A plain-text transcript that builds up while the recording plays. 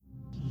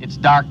It's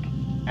dark,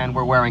 and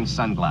we're wearing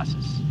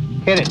sunglasses.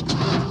 Hit it.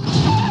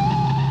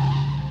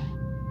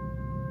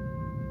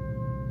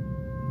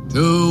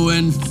 To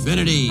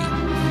infinity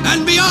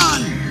and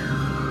beyond!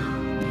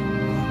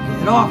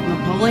 Get off,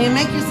 Napoleon.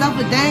 Make yourself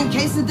a dang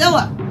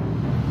quesadilla.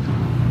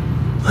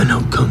 I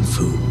know Kung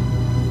Fu.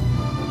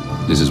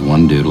 This is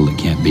one doodle that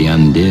can't be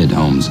undid,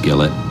 Holmes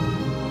Gillett.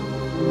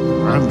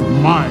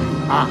 And my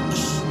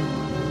axe.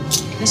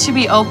 This should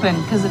be open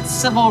because it's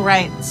civil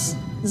rights.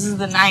 This is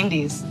the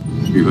 90s.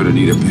 You're gonna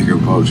need a bigger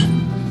boat.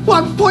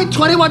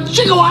 1.21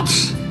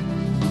 gigawatts.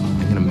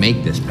 I'm gonna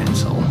make this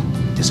pencil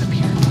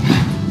disappear.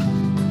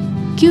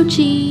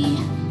 Gucci.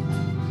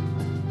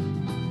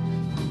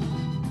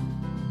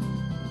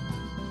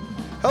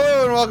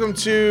 Hello and welcome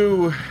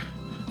to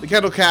the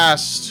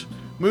Kendallcast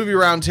Movie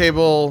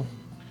Roundtable.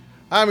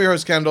 I'm your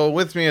host Kendall.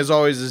 With me as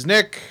always is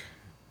Nick.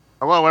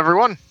 Hello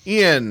everyone.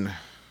 Ian.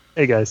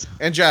 Hey guys.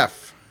 And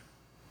Jeff.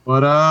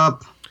 What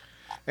up?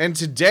 And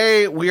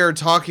today we are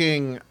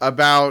talking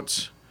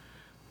about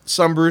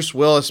some Bruce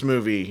Willis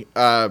movie.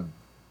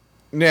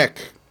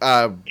 Nick.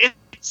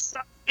 It's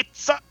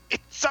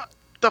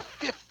The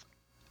Fifth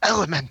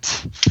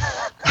Element.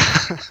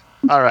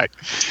 All right.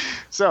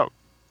 So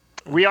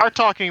we are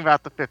talking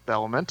about The Fifth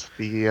Element,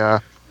 the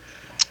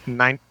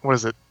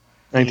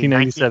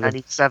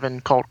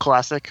 1997 cult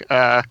classic.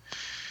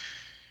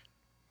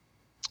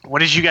 What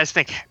did you guys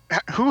think?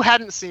 Who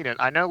hadn't seen it?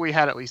 I know we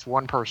had at least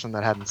one person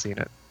that hadn't seen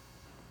it.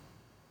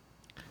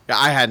 Yeah,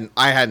 I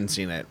hadn't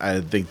seen it. I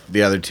think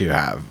the other two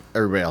have.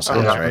 Everybody else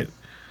has, right?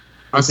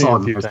 I saw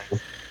it a few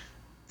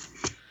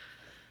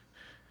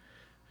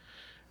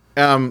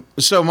times.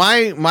 So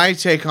my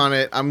take on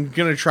it, I'm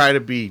gonna try to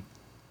be.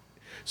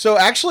 So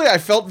actually, I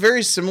felt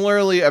very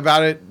similarly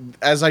about it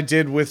as I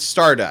did with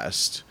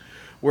Stardust,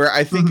 where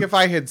I think if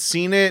I had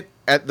seen it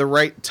at the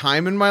right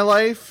time in my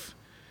life,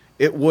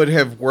 it would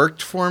have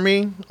worked for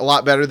me a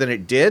lot better than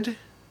it did.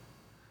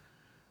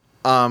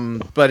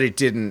 But it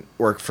didn't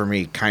work for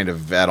me kind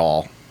of at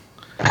all.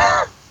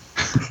 Yeah.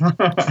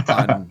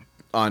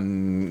 I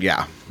don't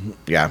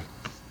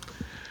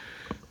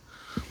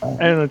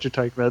know what you're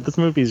talking about. This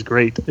movie is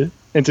great.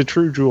 It's a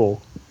true jewel.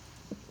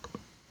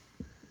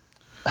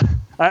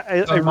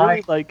 I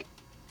really like.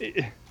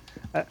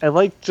 I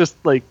like just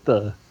like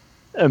the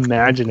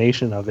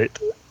imagination of it.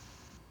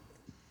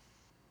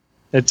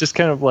 It just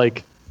kind of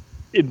like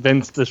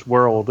invents this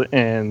world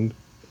and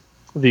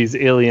these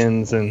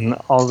aliens and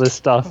all this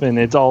stuff, and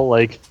it's all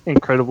like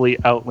incredibly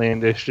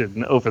outlandish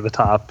and over the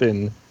top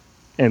and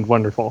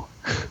wonderful.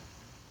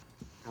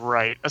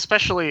 Right.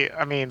 Especially,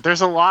 I mean,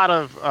 there's a lot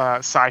of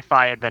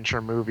sci-fi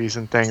adventure movies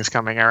and things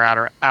coming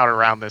out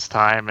around this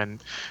time and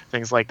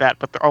things like that.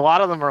 But a lot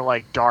of them are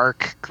like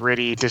dark,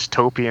 gritty,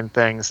 dystopian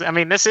things. I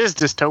mean, this is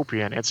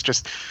dystopian. It's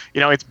just,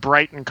 it's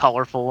bright and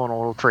colorful and a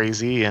little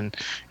crazy and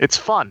it's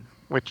fun.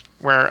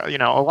 Where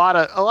a lot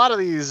of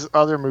these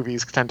other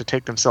movies tend to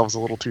take themselves a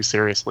little too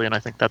seriously, and I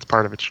think that's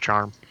part of its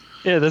charm.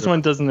 Yeah, this one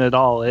doesn't at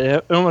all.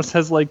 It almost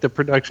has like the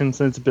production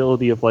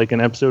sensibility of like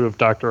an episode of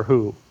Doctor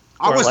Who.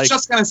 I was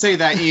just gonna say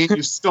that, Ian.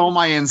 You stole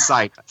my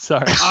insight.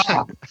 Sorry.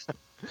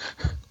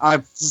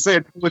 I'd say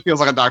it really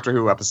feels like a Doctor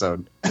Who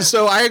episode.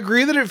 So I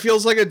agree that it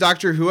feels like a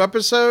Doctor Who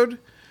episode,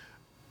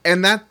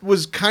 and that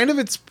was kind of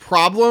its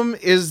problem.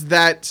 Is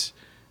that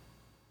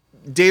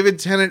David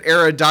Tennant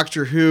era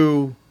Doctor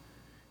Who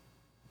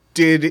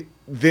did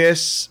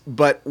this,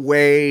 but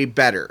way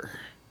better,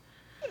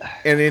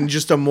 and in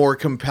just a more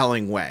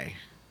compelling way.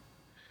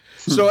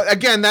 So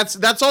again,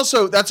 that's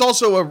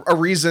also a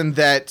reason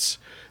that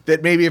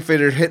maybe if it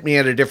had hit me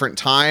at a different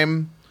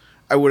time,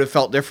 I would have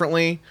felt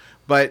differently.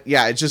 But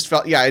yeah, it just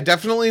felt, it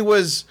definitely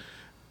was.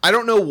 I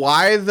don't know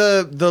why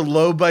the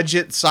low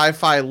budget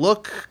sci-fi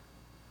look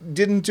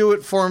didn't do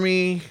it for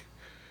me.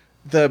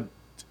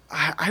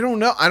 I don't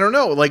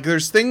know. Like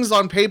there's things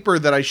on paper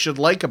that I should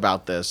like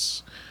about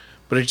this,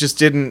 but it just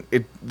didn't.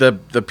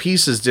 The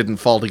pieces didn't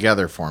fall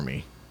together for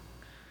me.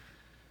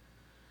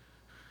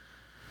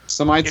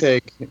 So my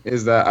take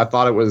is that I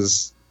thought it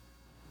was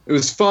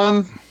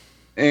fun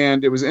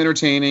and it was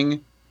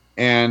entertaining,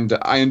 and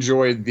I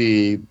enjoyed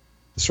the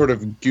sort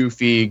of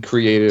goofy,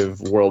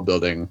 creative world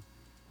building.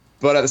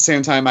 But at the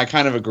same time, I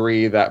kind of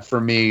agree that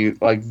for me,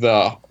 like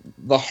the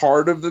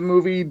heart of the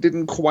movie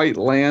didn't quite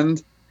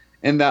land,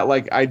 and that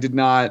like I did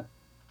not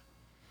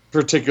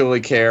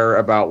particularly care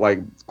about like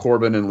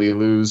Corbin and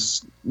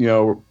Lilu's,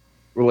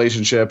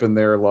 relationship and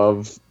their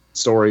love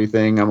story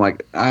thing. I'm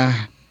like,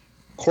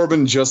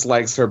 Corbin just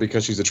likes her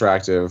because she's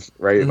attractive,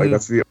 right? Mm-hmm. Like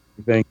that's the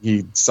only thing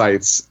he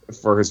cites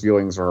for his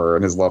feelings for her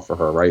and his love for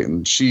her, right?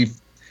 And she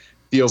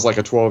feels like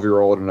a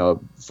 12-year-old in a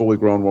fully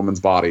grown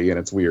woman's body, and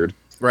it's weird,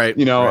 right?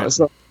 Right.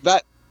 So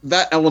that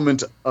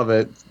element of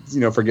it,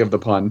 forgive the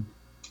pun,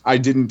 I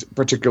didn't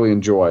particularly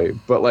enjoy,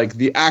 but like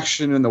the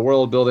action and the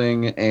world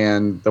building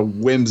and the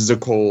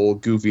whimsical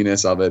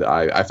goofiness of it,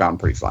 I found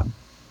pretty fun.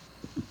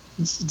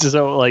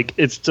 So like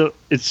it's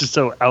just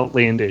so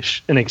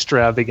outlandish and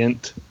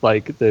extravagant.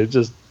 Like they'll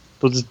just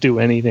do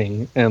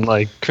anything, and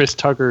like Chris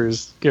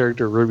Tucker's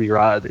character Ruby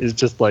Rod is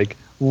just like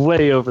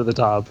way over the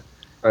top,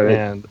 Right.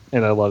 and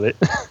I love it.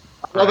 I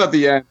love at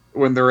the end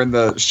when they're in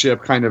the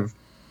ship, kind of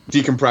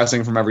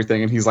decompressing from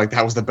everything, and he's like,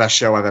 "That was the best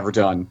show I've ever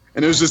done,"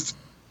 and it was just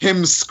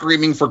him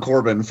screaming for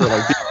Corbin for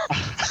like,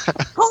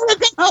 "Corbin,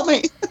 help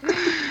me!"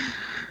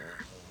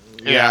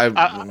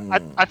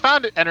 I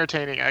found it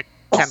entertaining,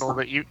 Kendall,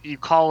 that you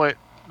call it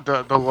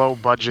the low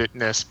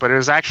budgetness, but it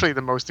was actually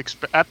the most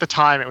at the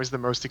time it was the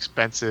most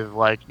expensive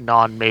like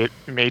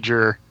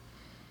non-major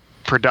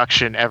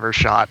production ever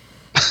shot.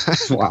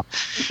 Wow.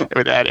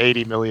 With that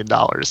 $80 million.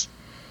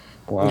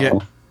 Wow. Yeah.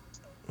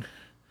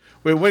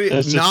 Wait, what?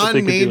 That's just what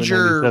they could do in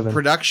Non-major 97.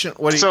 production?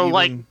 What? So you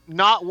like mean?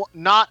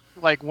 not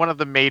like one of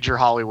the major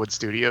Hollywood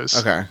studios.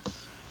 Okay.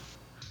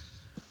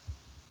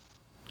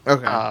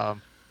 Okay. I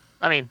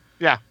mean,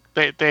 yeah,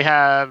 they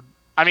have.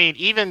 I mean,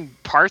 even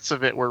parts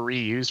of it were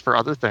reused for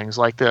other things,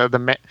 like the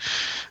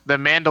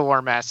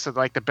Mandalore masks, so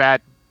like the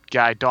bad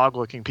guy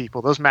dog-looking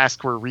people. Those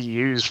masks were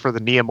reused for the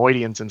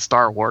Neimoidians in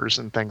Star Wars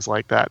and things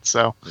like that.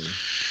 So,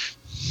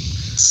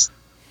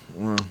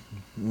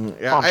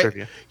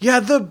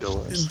 yeah,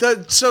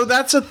 so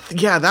that's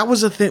that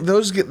was a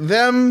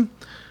thing.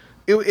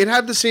 It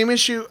had the same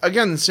issue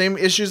again. The same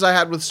issues I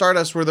had with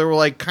Stardust, where there were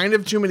like kind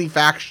of too many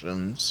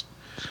factions.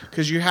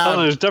 Because you have,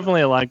 there's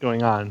definitely a lot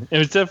going on. It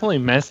was definitely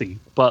messy,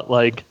 but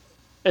like,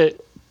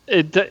 it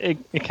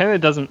kind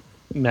of doesn't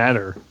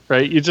matter,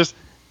 right?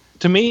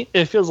 To me,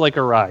 it feels like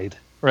a ride,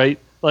 right?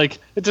 Like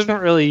it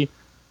doesn't really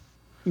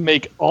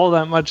make all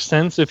that much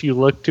sense if you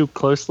look too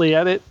closely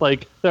at it.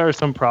 Like there are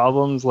some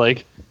problems,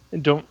 like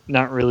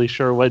not really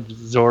sure what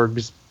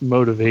Zorg's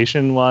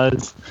motivation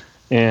was,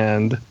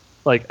 and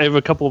like I have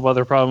a couple of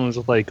other problems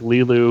with like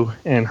Lilu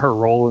and her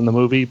role in the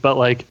movie, but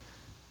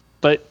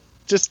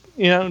just,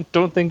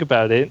 don't think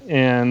about it,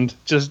 and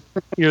just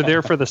you're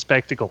there for the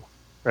spectacle,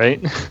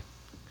 right?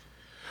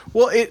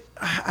 Well,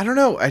 I don't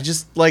know. I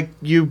just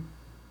but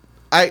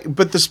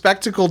the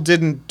spectacle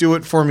didn't do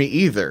it for me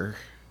either.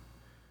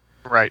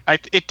 right.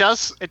 It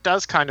does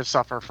kind of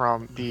suffer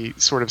from the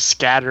sort of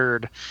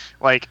scattered,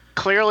 like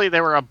clearly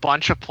there were a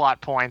bunch of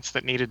plot points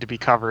that needed to be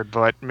covered,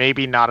 but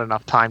maybe not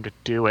enough time to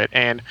do it.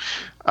 And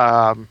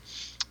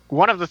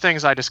one of the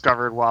things I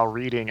discovered while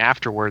reading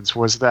afterwards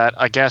was that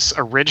I guess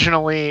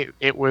originally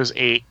it was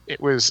 3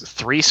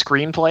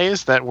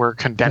 screenplays that were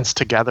condensed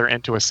together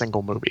into a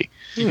single movie.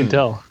 You can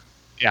tell.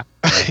 Yeah,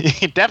 you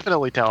can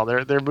definitely tell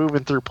they're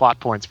moving through plot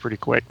points pretty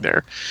quick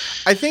there.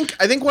 I think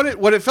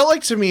what it felt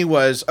like to me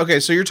was, okay,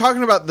 so you're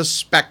talking about the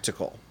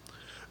spectacle.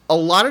 A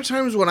lot of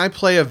times when I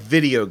play a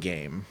video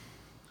game,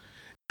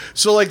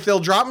 so like they'll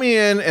drop me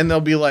in and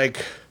they'll be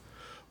like,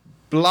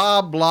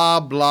 blah, blah,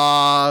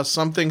 blah,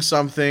 something,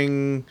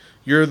 something,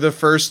 you're the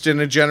first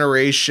in a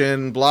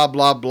generation, blah,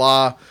 blah,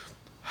 blah,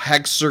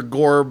 Hexer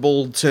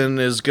Gorbleton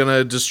is going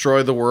to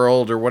destroy the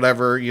world or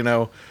whatever,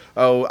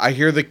 Oh, I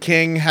hear the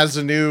king has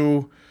a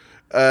new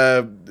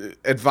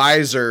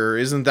advisor.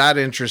 Isn't that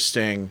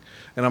interesting?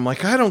 And I'm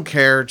like, I don't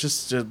care.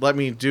 Just let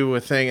me do a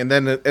thing. And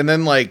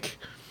then like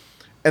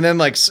in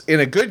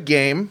a good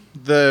game,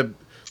 the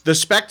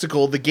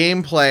spectacle, the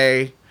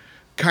gameplay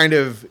kind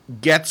of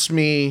gets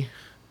me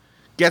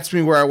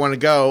where I want to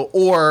go,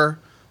 or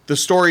the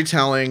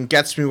storytelling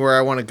gets me where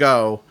I want to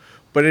go.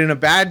 But in a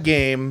bad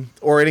game,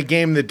 or in a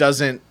game that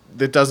doesn't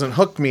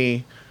hook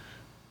me,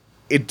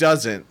 it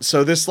doesn't.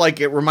 So this, like,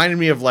 it reminded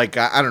me of, like,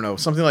 I don't know,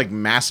 something like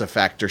Mass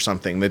Effect or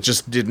something that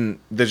just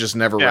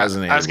never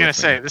resonated. I was gonna with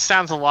say, me. this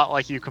sounds a lot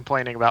like you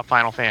complaining about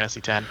Final Fantasy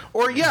X.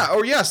 Or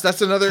yes,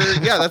 that's another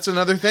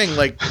thing.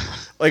 Like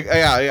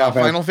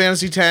Final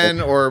Fantasy X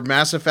or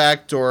Mass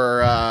Effect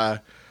or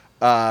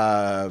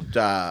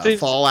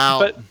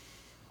Fallout.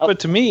 But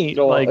to me,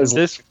 like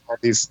this,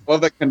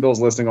 love that Kendall's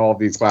listing all of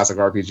these classic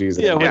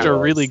RPGs. Yeah, which are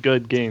really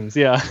good games.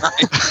 Yeah.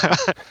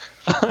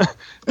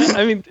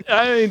 I mean,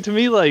 to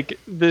me, like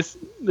this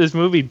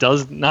movie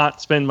does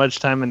not spend much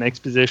time in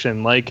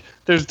exposition. Like,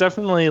 there's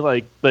definitely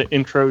like the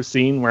intro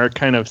scene where it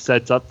kind of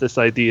sets up this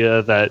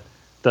idea that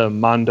the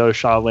Mondo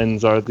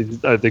Shaolins are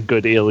the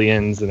good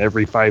aliens, and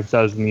every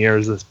 5,000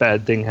 years this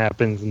bad thing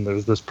happens, and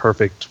there's this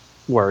perfect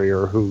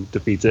warrior who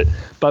defeats it.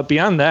 But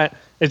beyond that,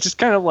 it's just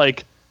kind of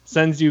like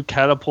sends you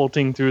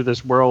catapulting through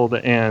this world,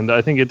 and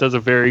I think it does a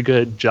very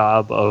good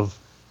job of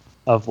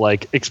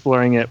like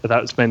exploring it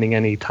without spending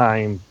any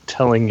time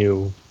telling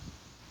you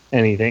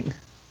anything.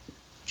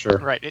 Sure.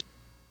 Right.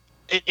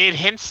 It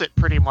hints at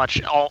pretty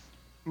much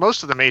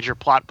most of the major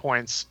plot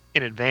points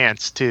in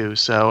advance too,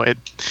 so it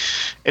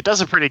does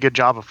a pretty good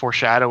job of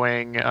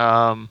foreshadowing.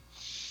 And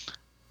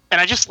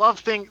I just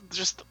love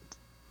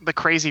the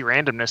crazy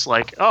randomness,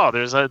 like,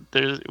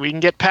 we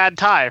can get pad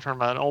thai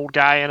from an old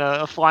guy in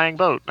a flying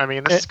boat. I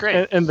mean, this is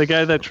great. And the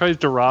guy that tries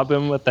to rob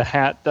him with the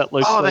hat that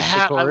looks like the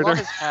hat. the corridor. I love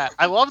his hat.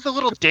 I love the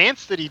little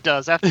dance that he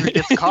does after he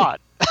gets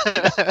caught.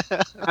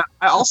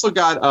 I also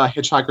got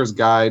Hitchhiker's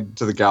Guide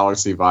to the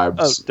Galaxy vibes.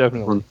 Oh,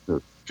 definitely.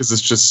 Because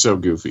it's just so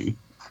goofy.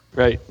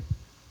 Right.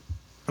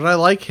 But I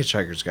like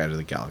Hitchhiker's Guide to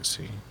the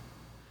Galaxy.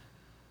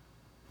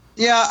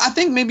 Yeah, I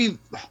think maybe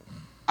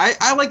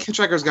I like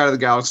Hitchhiker's Guide to the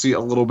Galaxy a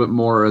little bit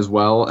more as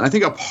well. And I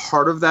think a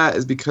part of that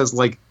is because,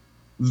 like,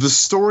 the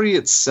story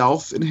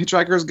itself in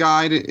Hitchhiker's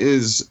Guide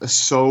is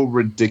so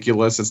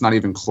ridiculous it's not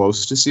even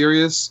close to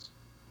serious.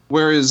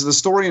 Whereas the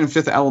story in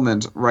Fifth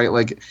Element, right,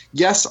 like,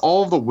 yes,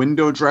 all of the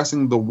window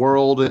dressing, the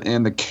world,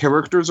 and the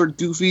characters are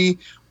goofy,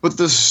 but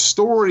the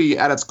story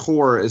at its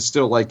core is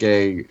still like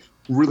a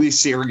really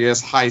serious,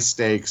 high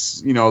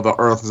stakes, you know, the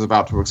Earth is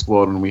about to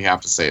explode and we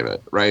have to save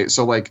it, right?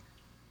 So, like,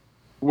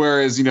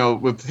 whereas, you know,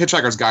 with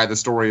Hitchhiker's Guide, the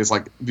story is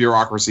like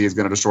bureaucracy is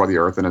going to destroy the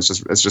Earth, and it's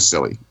just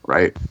silly,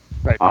 right?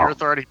 Right. The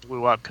Earth already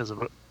blew up because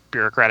of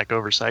bureaucratic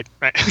oversight,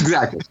 right?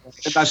 Exactly.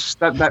 And that's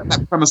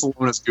that premise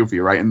alone is goofy,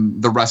 right?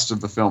 And the rest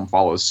of the film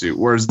follows suit.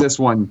 Whereas this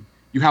one,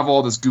 you have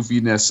all this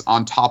goofiness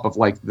on top of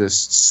like this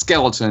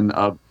skeleton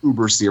of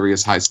uber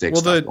serious high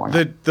stakes. Well,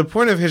 stuff the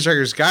point of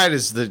Hitchhiker's Guide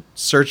is the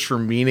search for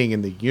meaning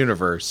in the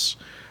universe.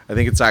 I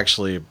think it's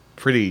actually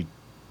pretty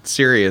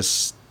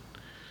serious.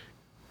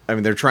 I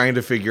mean, they're trying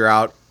to figure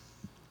out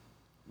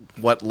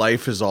what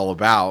life is all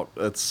about.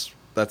 That's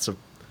as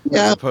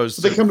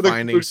opposed to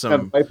finding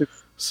some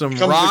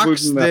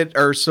rocks that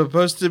are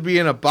supposed to be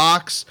in a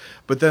box,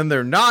 but then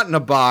they're not in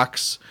a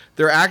box.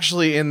 They're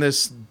actually in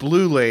this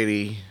blue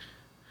lady.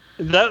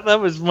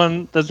 That's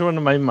one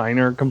of my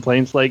minor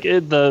complaints. Like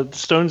the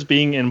stones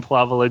being in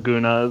Plava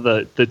Laguna,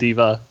 the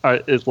diva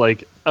is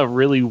like a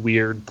really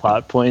weird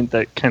plot point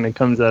that kind of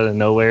comes out of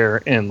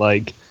nowhere, and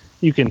like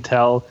you can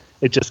tell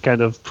it just kind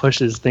of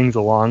pushes things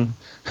along.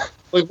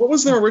 Like, what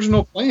was their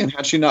original plan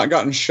had she not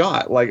gotten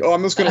shot? Like, oh,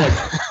 I'm just gonna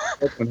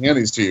like hand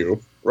these to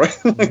you, right?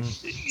 Like,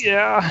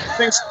 yeah.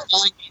 Thanks for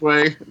telling me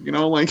way, you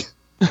know, like.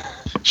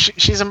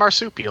 She's a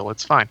marsupial.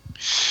 It's fine.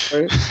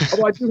 Right?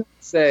 Although I do have to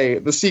say,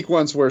 the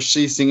sequence where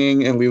she's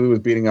singing and Leeloo was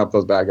beating up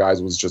those bad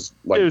guys was just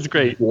like it was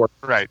great.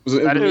 Right.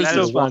 It was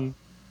so fun.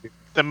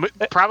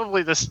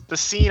 Probably the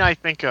scene I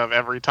think of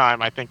every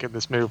time I think of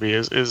this movie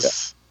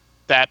is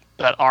that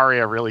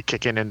aria really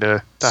kicking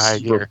into high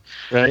gear.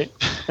 Right.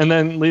 And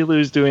then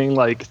Leeloo's doing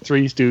like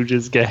Three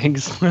Stooges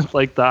gags with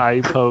like the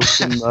eye poke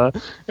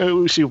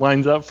and she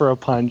winds up for a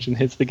punch and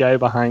hits the guy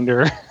behind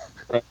her.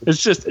 Right.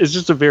 It's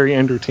just a very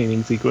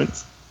entertaining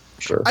sequence.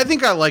 Sure. I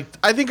think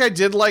I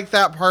did like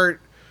that part.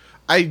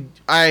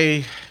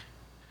 Anytime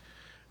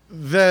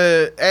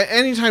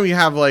you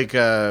have like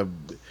an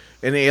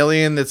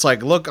alien that's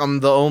like, look, I'm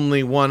the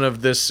only one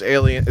of this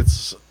alien.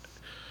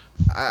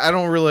 I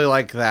don't really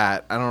like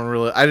that.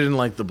 I didn't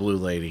like the blue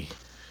lady.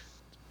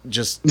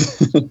 Just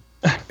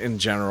in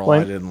general,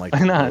 I didn't like the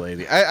blue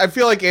lady. I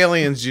feel like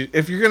aliens,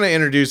 if you're going to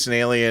introduce an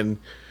alien,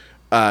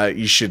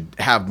 you should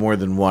have more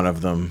than one of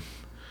them.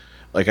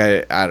 Like,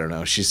 I don't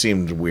know. She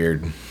seemed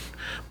weird.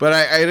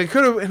 But it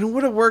could have, and it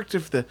would have worked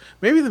if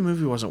maybe the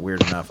movie wasn't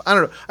weird enough. I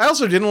don't know. I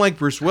also didn't like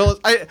Bruce Willis.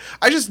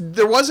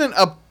 There wasn't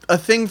a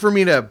thing for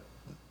me to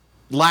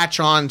latch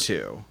on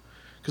to.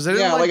 Because I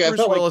didn't like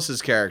Bruce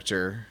Willis's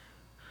character.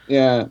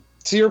 Yeah.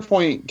 To your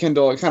point,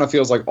 Kendall, it kind of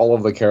feels like all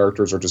of the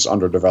characters are just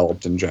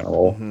underdeveloped in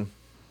general. Mm-hmm.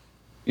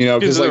 You know,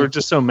 because there were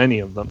just so many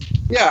of them.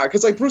 Yeah,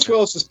 because like Bruce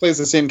Willis just plays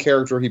the same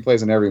character he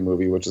plays in every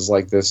movie, which is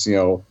like this, you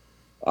know,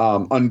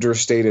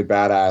 understated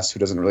badass who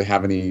doesn't really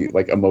have any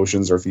like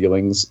emotions or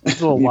feelings.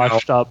 He's a little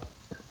washed up.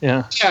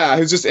 Yeah. Yeah,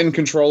 who's just in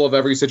control of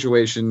every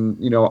situation,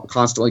 you know,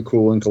 constantly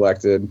cool and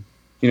collected.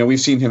 You know,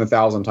 we've seen him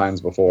 1,000 times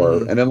before.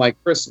 Mm-hmm. And then like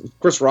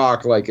Chris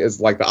Rock like is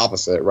like the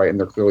opposite, right? And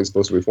they're clearly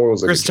supposed to be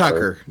foils. Chris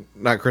Tucker,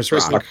 not Chris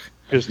Rock.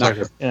 Chris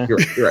Tucker. Yeah. You're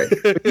right.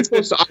 But he's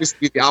supposed to obviously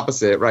be the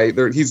opposite, right?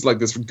 He's like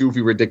this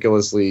goofy,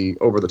 ridiculously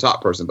over the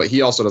top person, but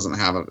he also doesn't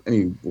have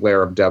any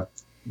layer of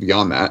depth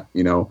beyond that,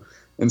 you know.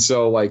 And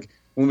so like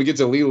when we get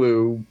to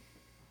Leeloo,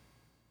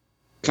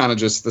 kind of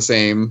just the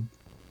same,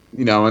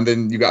 you know. And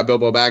then you got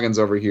Bilbo Baggins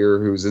over here,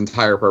 whose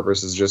entire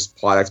purpose is just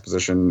plot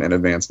exposition and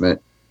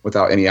advancement,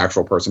 without any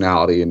actual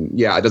personality. And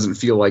yeah, it doesn't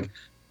feel like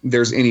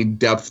there's any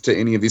depth to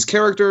any of these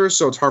characters,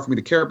 so it's hard for me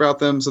to care about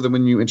them. So then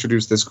when you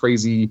introduce this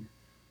crazy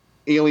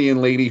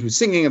alien lady who's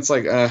singing, it's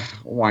like,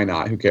 why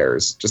not? Who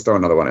cares? Just throw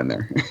another one in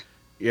there.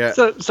 Yeah.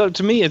 So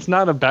to me, it's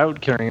not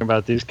about caring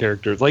about these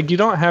characters. Like, you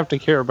don't have to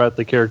care about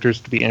the characters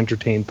to be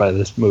entertained by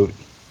this movie.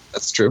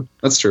 That's true.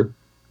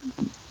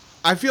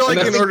 I feel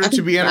like in order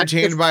to be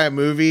entertained by a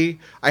movie,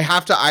 I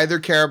have to either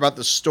care about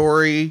the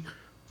story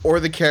or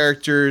the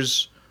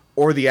characters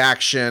or the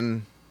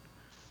action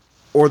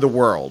or the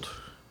world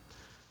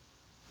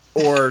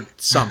or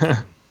something.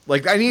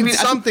 Like, I need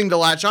something to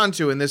latch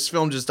onto, and this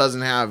film just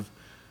doesn't have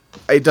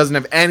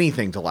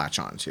anything to latch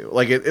onto.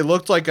 Like, it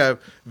looked like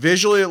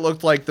visually it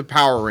looked like the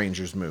Power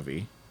Rangers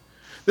movie.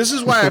 This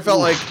is why I felt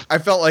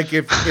like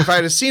if I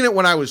had seen it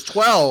when I was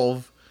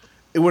 12,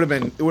 it would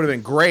have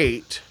been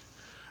great.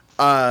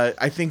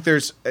 I think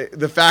there's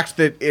the fact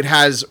that it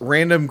has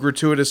random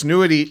gratuitous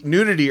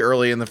nudity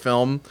early in the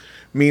film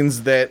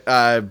means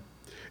that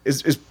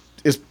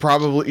is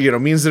probably, you know,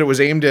 means that it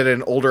was aimed at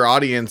an older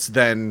audience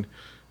than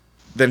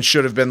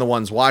should have been the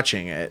ones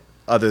watching it,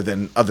 other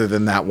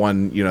than that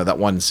one, you know, that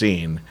one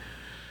scene.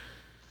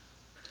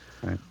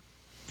 Right.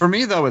 For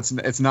me though,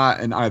 it's not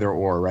an either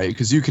or, right?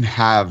 Because you can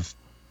have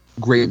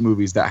great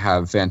movies that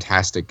have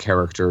fantastic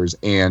characters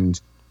and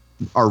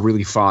are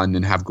really fun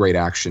and have great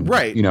action,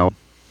 right? You know,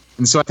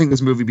 And so I think this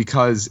movie,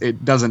 because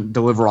it doesn't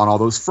deliver on all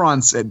those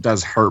fronts, it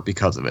does hurt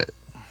because of it.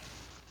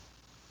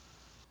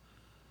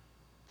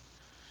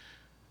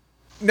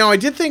 No, I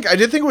did think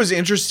it was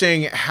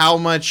interesting how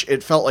much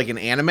it felt like an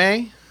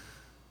anime.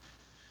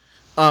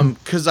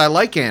 Because I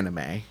like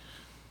anime.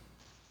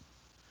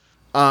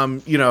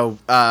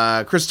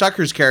 Chris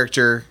Tucker's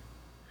character,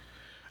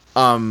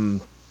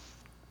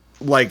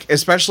 like,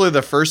 especially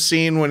the first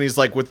scene when he's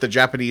like with the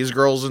Japanese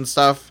girls and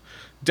stuff,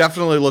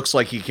 definitely looks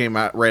like he came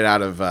out right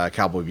out of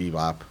Cowboy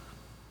Bebop.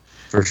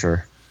 For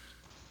sure.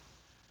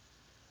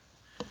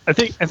 I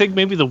think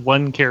maybe the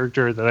one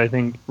character that I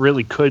think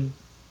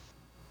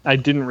I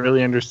didn't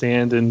really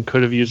understand and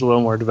could have used a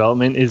little more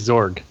development is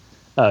Zorg,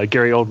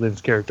 Gary Oldman's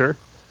character.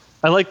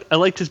 I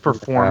liked his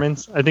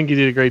performance. I think he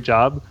did a great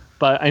job,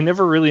 but I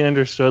never really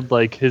understood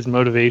like his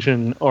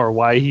motivation or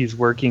why he's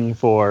working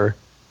for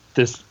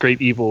this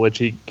great evil, which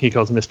he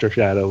calls Mr.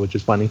 Shadow, which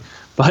is funny.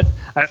 But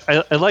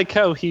I like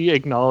how he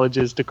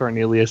acknowledges to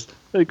Cornelius.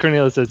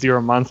 Cornelius says, "You're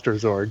a monster,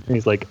 Zorg," and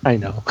he's like, "I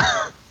know."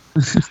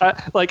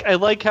 I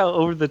like how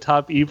over the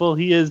top evil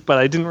he is, but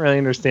I didn't really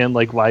understand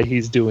like why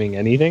he's doing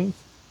anything.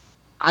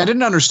 I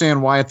didn't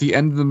understand why at the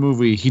end of the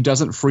movie he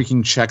doesn't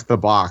freaking check the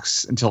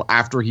box until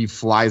after he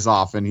flies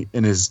off in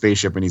his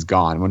spaceship and he's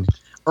gone. When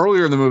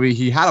earlier in the movie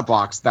he had a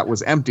box that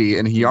was empty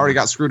and he already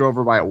got screwed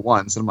over by it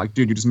once. And I'm like,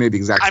 dude, you just made the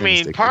exact same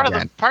mistake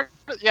again.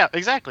 Yeah,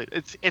 exactly.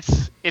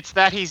 It's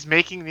that he's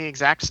making the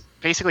exact.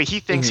 Basically, he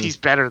thinks he's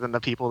better than the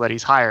people that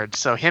he's hired.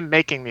 So him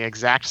making the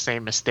exact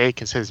same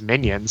mistake as his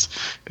minions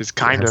is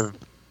kind of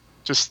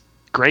just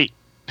great.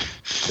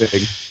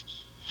 Big.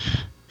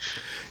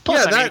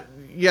 Plus,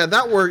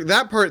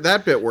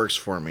 that bit works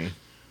for me.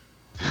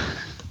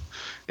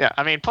 Yeah,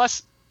 I mean,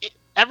 plus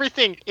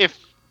everything. If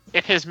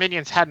his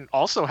minions hadn't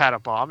also had a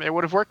bomb, it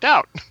would have worked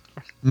out.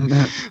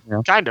 Yeah.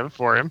 Kind of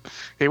for him.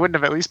 He wouldn't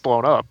have at least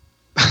blown up.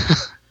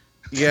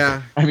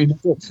 Yeah, I mean,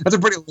 that's a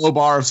pretty low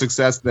bar of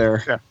success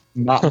there. Yeah.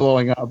 Not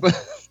blowing up.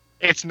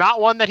 It's not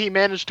one that he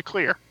managed to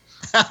clear.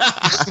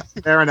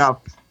 Fair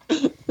enough.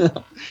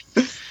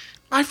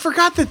 I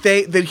forgot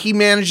that he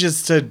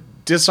manages to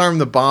disarm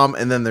the bomb,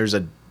 and then there's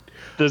a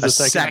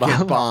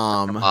second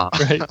bomb.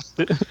 Right.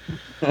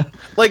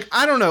 Like,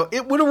 I don't know.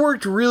 It would have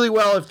worked really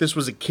well if this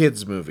was a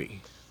kids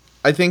movie.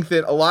 I think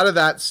that a lot of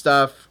that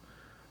stuff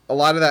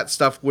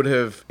would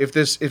have, if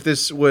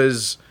this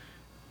was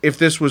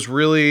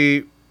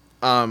really,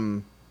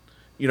 aimed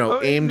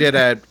at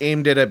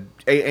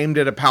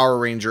a Power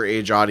Ranger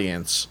age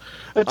audience.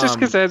 But just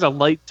because it has a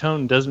light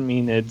tone doesn't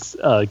mean it's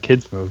a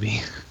kids movie.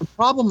 The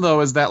problem,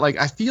 though, is that like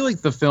I feel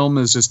like the film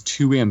is just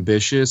too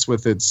ambitious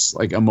with its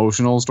like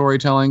emotional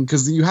storytelling,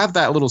 because you have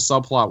that little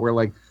subplot where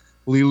like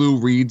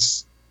Lilu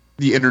reads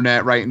the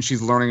internet, right, and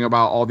she's learning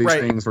about all these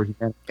things,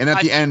 and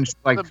at the end she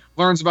like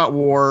learns about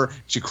war.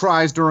 She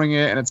cries during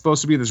it, and it's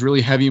supposed to be this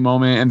really heavy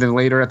moment. And then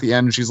later at the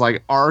end, she's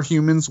like, "Are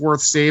humans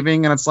worth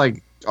saving?" And it's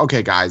like,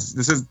 okay, guys,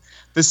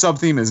 this sub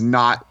theme does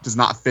not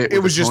fit. It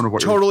was just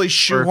totally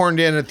shoehorned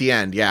in at the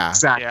end. Yeah,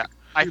 exactly. Yeah.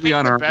 I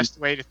think the best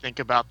way to think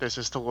about this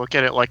is to look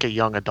at it like a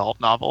young adult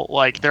novel.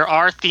 Like, there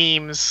are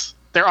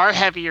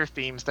heavier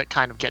themes that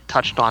kind of get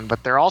touched on,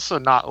 but they're also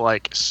not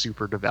like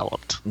super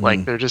developed.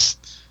 Like, they're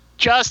just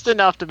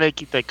enough to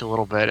make you think a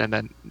little bit, and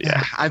then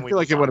I feel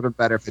like it would have been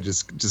better if it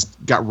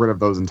just got rid of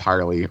those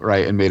entirely,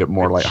 right, and made it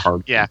more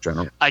lighthearted. Yeah, in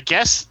general. I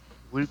guess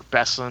Luc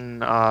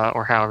Besson,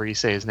 or however you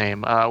say his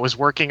name, was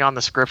working on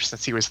the script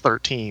since he was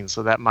 13,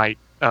 so that might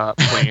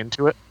play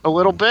into it a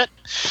little bit.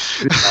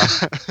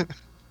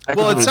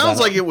 Well, it sounds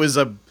like it was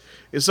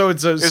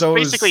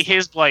basically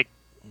his like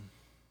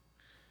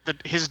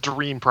his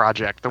dream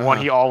project, the one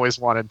he always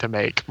wanted to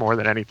make more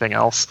than anything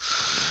else.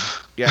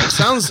 Yeah, it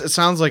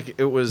sounds like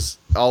it was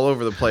all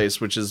over the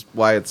place, which is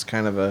why it's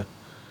kind of a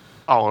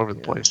all over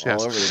the place. Yes.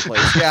 All over the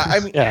place. Yeah,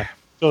 I mean, yeah,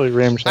 totally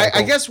ramshackle.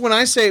 I guess when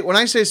I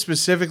say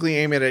specifically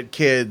aim it at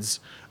kids,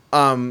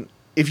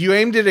 if you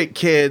aimed it at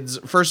kids,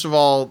 first of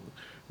all,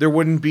 there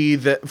wouldn't be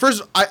the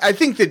first. I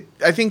think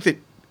that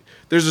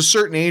there's a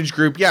certain age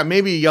group,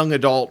 maybe a young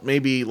adult,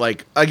 maybe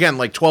like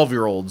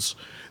 12-year-olds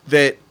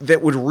that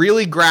would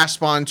really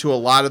grasp onto a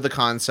lot of the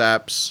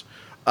concepts,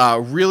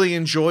 really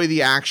enjoy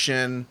the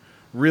action,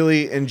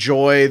 really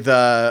enjoy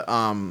a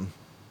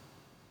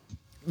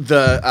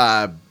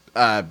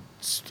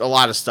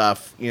lot of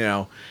stuff,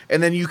 and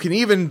then you can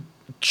even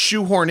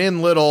shoehorn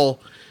in little,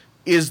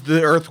 is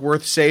the Earth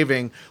worth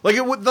saving? Like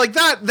it would, like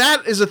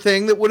that is a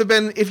thing that would have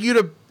been if you'd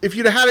have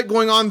had it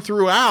going on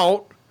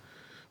throughout.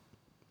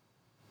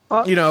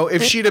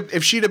 If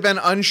she'd have been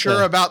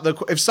unsure about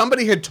if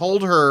somebody had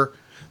told her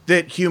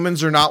that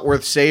humans are not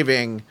worth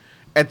saving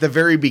at the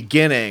very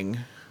beginning,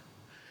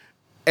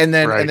 and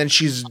then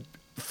she's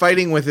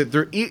fighting with it,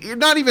 you're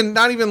not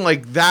even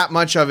like that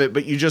much of it,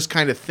 but you just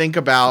kind of think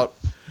about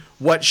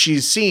what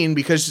she's seen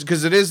because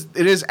it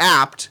is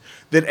apt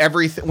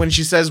that when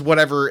she says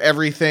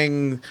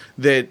everything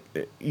that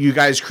you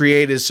guys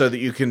create is so that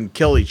you can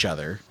kill each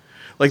other.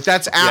 Like,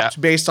 that's apt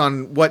based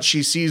on what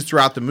she sees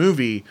throughout the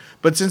movie.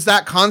 But since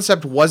that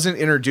concept wasn't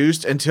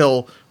introduced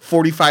until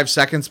 45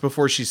 seconds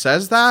before she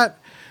says that,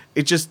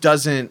 it just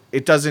doesn't.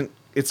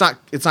 It's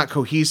not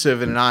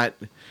cohesive and not.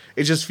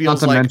 It just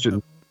feels Not to like.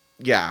 mention,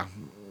 Yeah.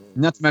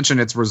 Not to mention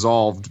it's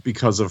resolved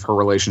because of her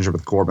relationship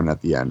with Corbin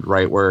at the end,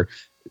 right? Where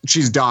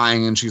she's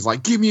dying and she's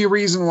like, give me a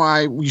reason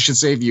why we should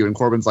save you. And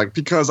Corbin's like,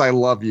 because I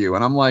love you.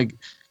 And I'm like,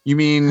 you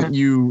mean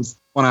you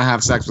want to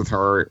have sex with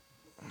her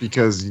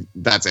because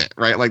that's it,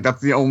 right? Like,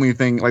 that's the only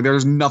thing. Like,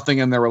 there's nothing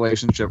in their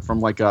relationship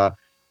from like an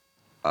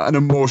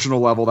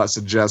emotional level that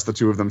suggests the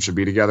two of them should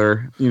be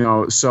together, you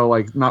know? So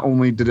like, not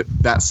only did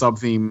that sub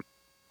theme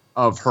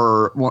of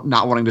her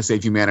not wanting to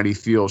save humanity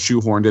feel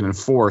shoehorned in and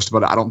forced,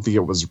 but I don't think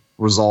it was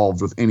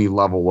resolved with any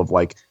level of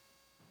like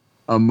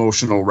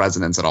emotional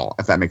resonance at all,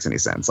 if that makes any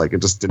sense. Like,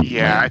 it just didn't.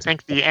 Yeah, land. I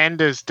think the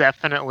end is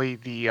definitely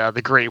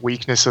the great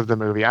weakness of the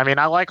movie. I mean,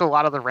 I like a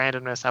lot of the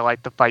randomness. I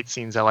like the fight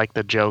scenes. I like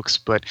the jokes,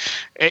 but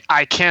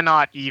I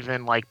cannot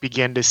even like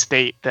begin to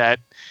state that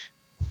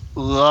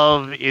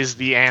love is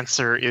the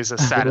answer is a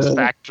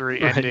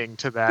satisfactory Right. ending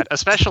to that,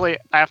 especially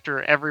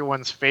after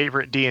everyone's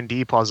favorite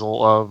D&D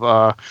puzzle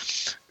of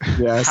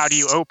Yes. how do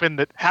you open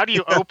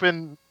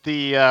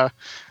the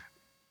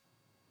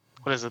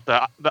what is it,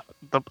 the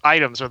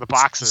items or the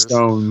boxes,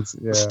 Stones.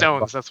 Yeah. the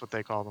stones, that's what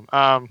they call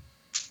them,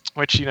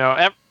 which, you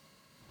know,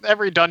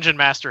 every dungeon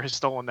master has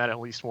stolen that at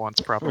least once,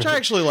 probably. Which I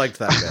actually liked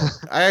that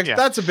bit. Yeah.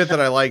 That's a bit that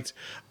I liked.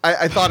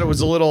 I thought it was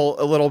a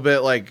little bit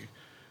like,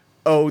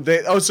 so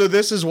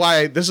this is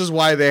why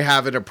they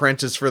have an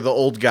apprentice for the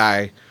old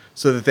guy,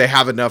 so that they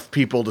have enough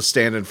people to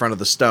stand in front of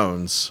the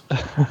stones.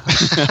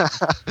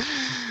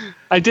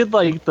 I did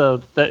like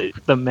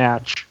the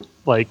match.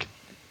 Like,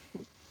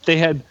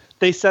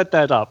 they set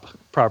that up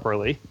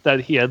properly. That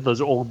he had those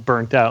old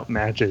burnt out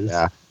matches,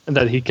 and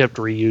that he kept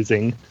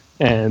reusing.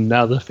 And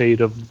now the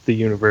fate of the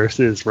universe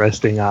is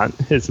resting on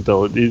his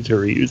ability to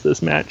reuse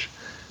this match.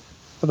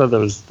 I thought that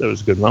was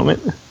a good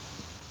moment.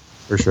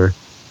 For sure.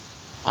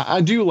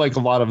 I do like a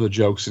lot of the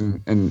jokes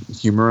and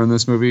humor in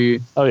this movie.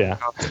 Oh yeah,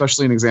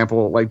 especially an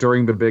example like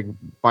during the big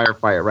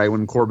firefight, right,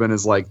 when Corbin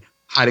is like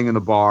hiding in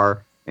the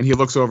bar and he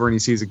looks over and he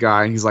sees a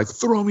guy and he's like,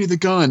 "Throw me the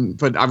gun!"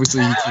 But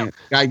obviously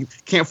guy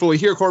can't fully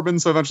hear Corbin,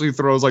 so eventually he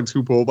throws like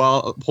two pole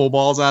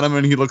balls at him,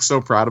 and he looks so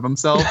proud of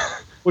himself.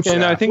 Which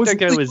no, I think that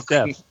guy really was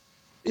funny. deaf.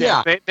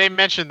 Yeah, they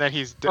mentioned that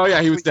he's. Oh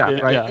yeah, he was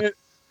deaf, right? Yeah.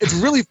 It's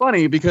really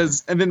funny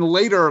because, and then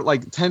later,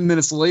 like 10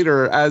 minutes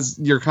later, as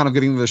you're kind of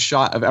getting the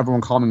shot of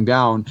everyone calming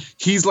down,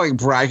 he's like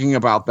bragging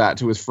about that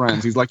to his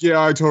friends. He's like,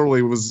 "Yeah, I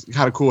totally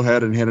had a cool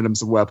head and handed him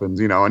some weapons,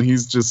 you know," and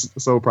he's just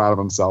so proud of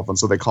himself. And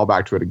so they call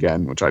back to it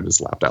again, which I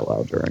just laughed out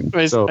loud during.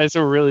 I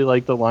also really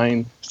like the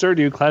line, "Sir,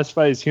 do you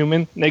classify as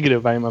human?"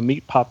 "Negative, I am a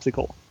meat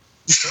popsicle."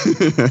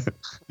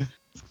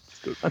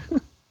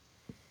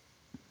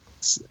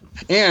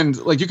 And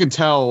like you can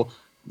tell,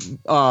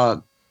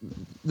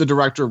 the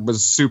director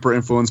was super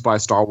influenced by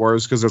Star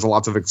Wars because there's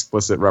lots of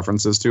explicit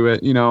references to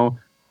it. You know,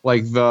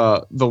 like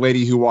the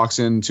lady who walks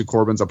into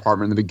Corbin's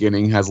apartment in the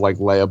beginning has like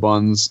Leia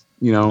buns.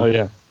 You know. Oh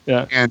yeah,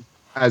 yeah. And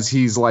as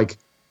he's like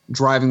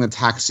driving the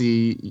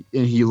taxi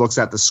and he looks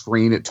at the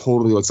screen, it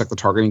totally looks like the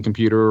targeting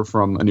computer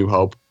from A New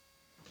Hope.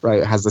 Right,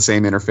 it has the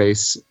same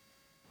interface.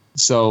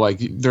 So like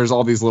there's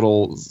all these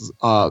little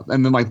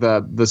and then like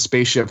the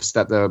spaceships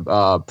that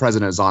the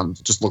president is on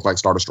just look like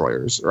Star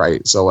Destroyers,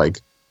 right? So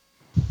like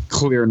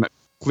clear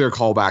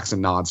callbacks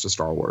and nods to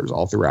Star Wars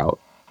all throughout.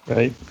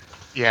 Right.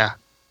 Yeah.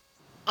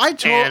 I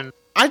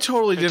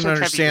totally didn't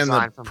understand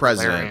the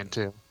president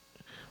too.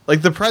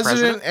 Like the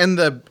president and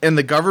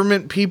the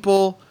government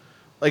people.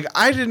 Like,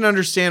 I didn't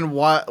understand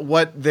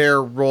what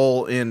their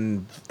role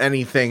in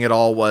anything at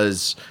all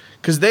was,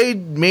 because they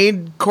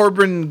made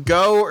Corbin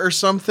go or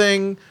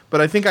something.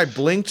 But I think I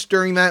blinked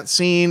during that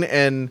scene,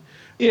 and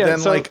then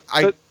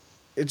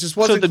it just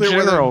wasn't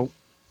clear.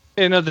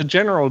 The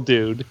general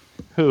dude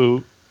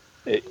who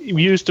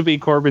used to be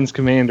Corbin's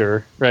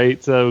commander,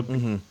 right? So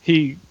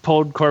he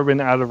pulled Corbin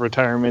out of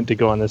retirement to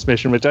go on this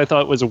mission, which I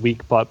thought was a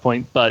weak plot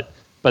point, but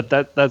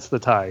that's the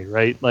tie,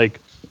 right? Like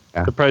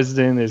the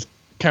president is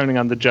counting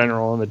on the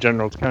general, and the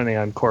general's counting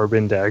on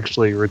Corbin to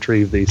actually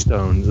retrieve these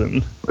stones.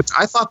 And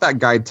I thought that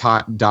guy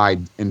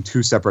died in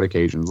two separate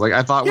occasions. Like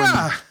I thought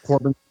when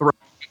Corbin threw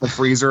the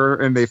freezer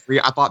and I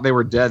thought they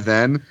were dead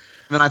then. And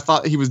then I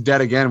thought he was dead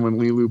again when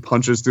Lilu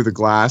punches through the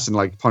glass and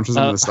like punches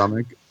him in the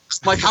stomach.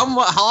 Like how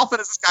often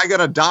is this guy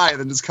gonna die and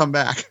then just come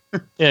back?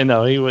 Yeah,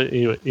 no, he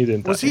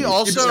didn't. Was he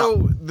also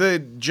the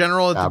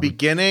general at the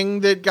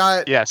beginning that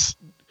got? Yes.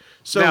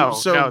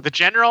 So the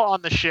general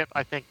on the ship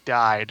I think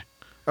died.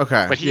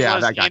 Okay. But he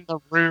was in the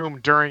room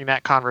during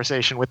that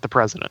conversation with the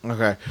president.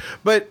 Okay.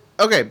 But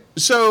okay,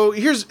 so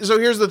here's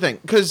the thing,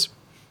 because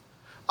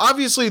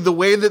obviously the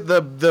way that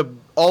the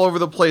all over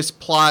the place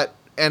plot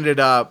ended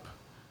up,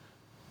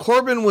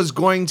 Corbin was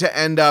going to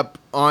end up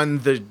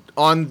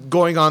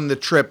going on the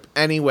trip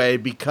anyway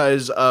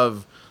because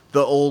of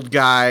the old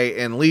guy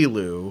and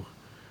Lilu.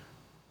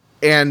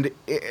 And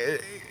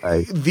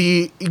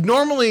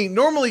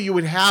normally you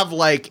would have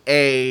like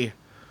a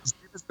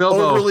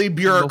overly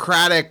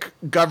bureaucratic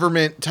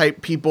government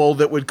type people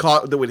that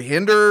would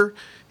hinder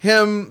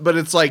him, but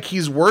it's like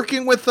he's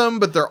working with them,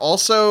 but they're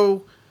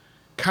also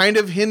kind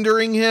of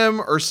hindering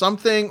him or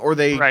something, or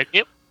they Right.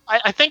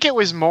 I think it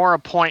was more a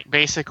point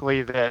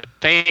basically that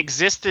they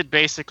existed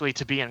basically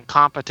to be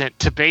incompetent,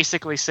 to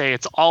basically say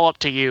it's all up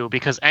to you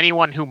because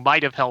anyone who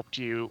might have helped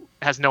you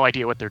has no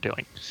idea what they're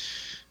doing.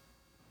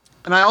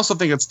 And I also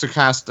think it's to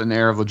cast an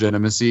air of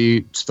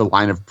legitimacy to the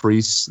line of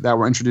priests that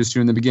were introduced to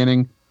in the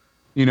beginning.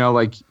 You know,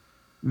 like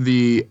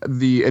the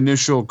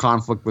initial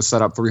conflict was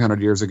set up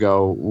 300 years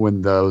ago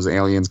when those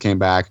aliens came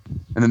back,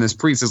 and then this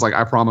priest is like,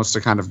 I promise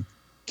to kind of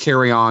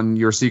carry on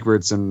your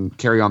secrets and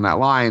carry on that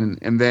line.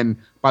 And then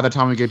by the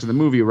time we get to the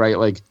movie, right,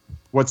 like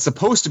what's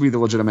supposed to be the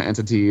legitimate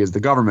entity is the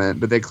government,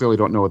 but they clearly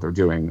don't know what they're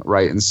doing,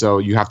 right? And so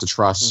you have to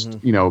trust,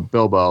 you know,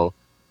 Bilbo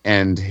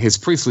and his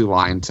priestly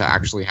line to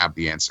actually have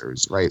the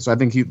answers, right? So I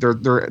think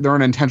they're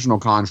an intentional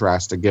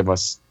contrast to give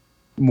us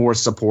more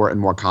support and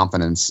more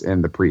confidence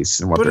in the priests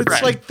and what But they're it's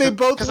doing. like they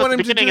both want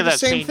him to do the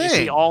same You thing.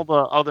 see all the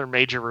other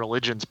major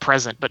religions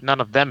present, but none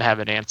of them have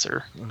an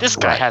answer. This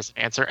guy Right. has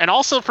an answer, and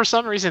also for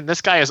some reason,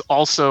 this guy is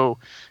also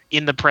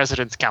in the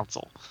president's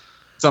council.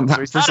 Sometimes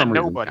So he's for not some a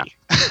reason, nobody.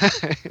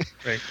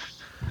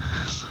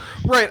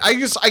 Right.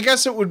 I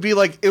guess it would be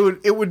like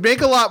it would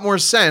make a lot more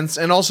sense,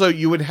 and also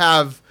you would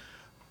have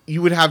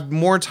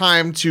more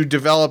time to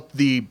develop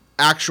the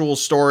actual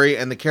story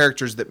and the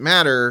characters that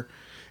matter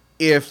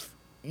if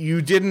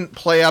you didn't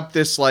play up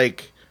this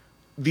like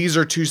these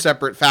are two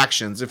separate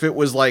factions. If it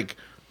was like,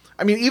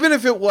 I mean, even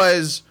if it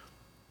was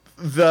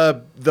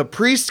the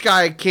priest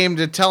guy came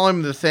to tell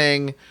him the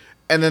thing,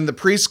 and then the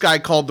priest guy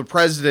called the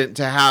president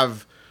to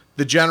have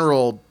the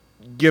general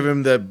give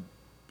him the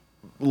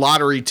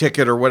lottery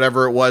ticket or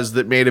whatever it was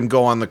that made him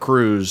go on the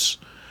cruise.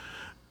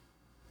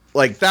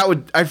 Like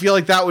I feel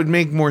like that would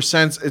make more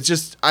sense. It's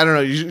just, I don't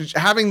know,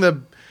 having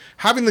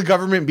the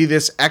government be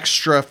this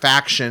extra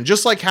faction,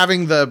 just like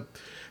having the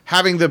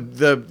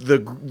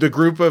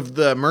group of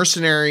the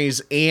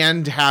mercenaries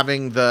and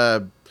having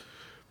the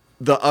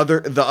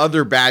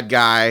other bad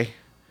guy.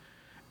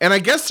 And I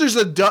guess it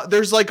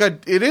is like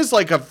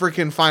a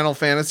freaking Final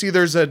Fantasy.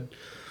 There's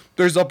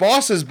a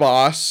boss's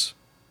boss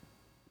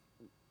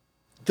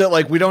that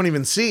like we don't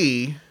even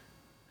see.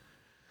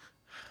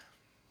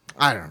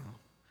 I don't know.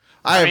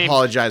 I mean,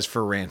 apologize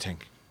for ranting.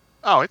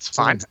 Oh, it's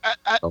fine.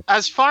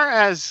 As far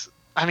as,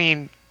 I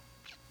mean,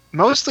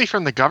 mostly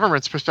from the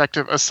government's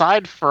perspective,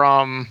 aside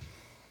from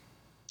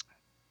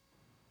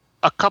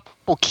a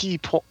couple key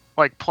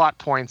plot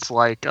points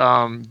like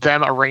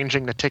them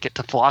arranging the ticket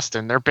to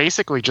Floston, they're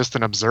basically just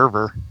an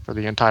observer for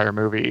the entire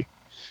movie.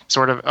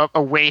 Sort of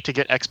a way to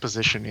get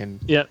exposition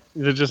in. Yeah,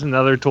 they're just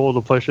another tool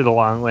to push it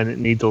along when it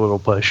needs a little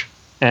push.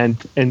 And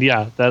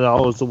yeah, that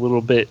all is a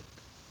little bit,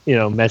 you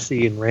know,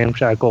 messy and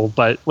ramshackle,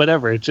 but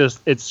whatever.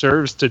 It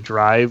serves to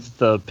drive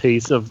the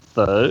pace of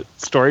the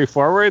story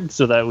forward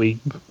so that we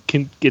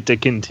can get to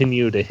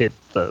continue to hit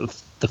the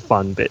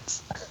fun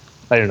bits.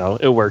 I don't know.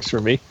 It works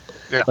for me.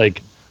 Yeah.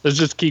 Like, let's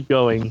just keep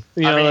going.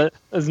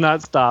 Let's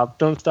not stop.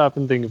 Don't stop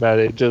and think about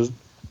it. Just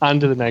on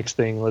to the next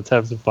thing. Let's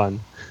have some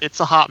fun. It's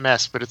a hot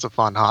mess, but it's a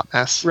fun hot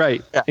mess.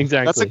 Right. Yeah,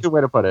 exactly. That's a good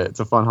way to put it.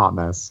 It's a fun hot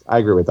mess. I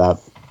agree with that.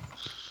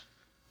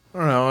 I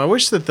don't know. I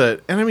wish that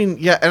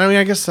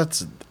I guess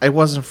it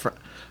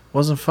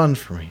wasn't fun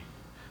for me.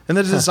 And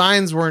the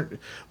designs weren't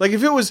like,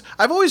 if it was,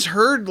 I've always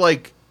heard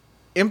like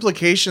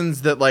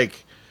implications that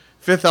like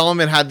Fifth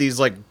Element had these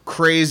like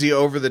crazy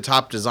over the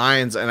top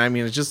designs. And I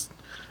mean, it's just,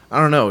 I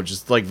don't know,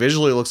 just like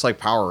visually looks like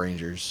Power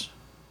Rangers.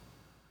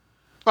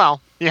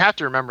 Well, you have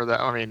to remember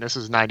that, I mean, this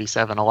is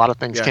 97. A lot of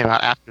things came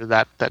out after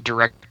that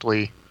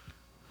directly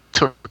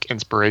took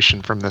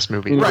inspiration from this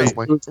movie. Right.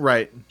 Probably.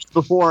 Right.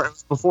 Before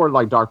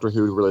like Doctor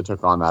Who really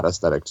took on that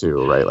aesthetic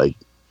too, right? Like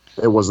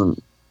it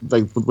wasn't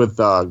like with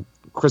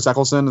Chris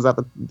Eccleston, is that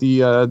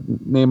the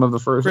name of the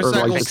first? Chris or,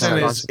 like,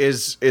 Eccleston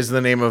is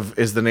the name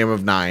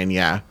of 9,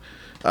 yeah.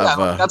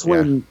 That's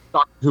when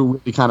Doctor Who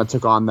really kind of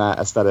took on that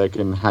aesthetic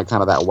and had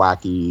kind of that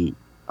wacky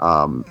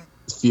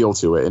feel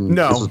to it, and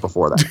this was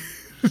before that.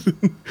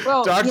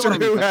 Well, Doctor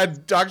Who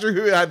had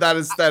that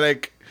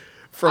aesthetic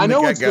from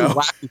the get-go. It's been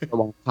wacky for a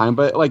long time,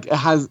 but like it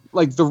has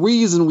like the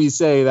reason we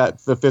say that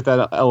the Fifth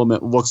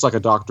Element looks like a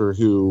Doctor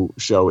Who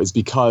show is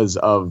because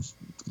of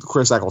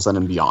Chris Eccleston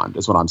and beyond.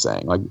 Is what I'm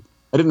saying. Like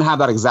I didn't have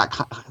that exact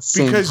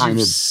same because kind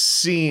you've of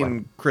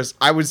seen Chris.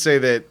 I would say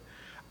that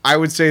the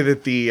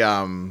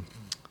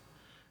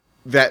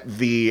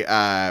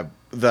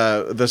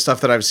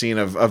stuff that I've seen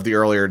of the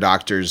earlier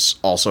Doctors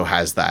also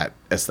has that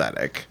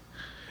aesthetic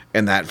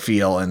and that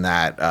feel and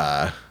that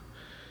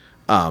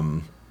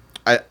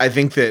I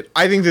think that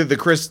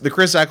the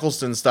Chris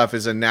Eccleston stuff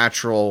is a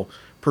natural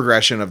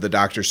progression of the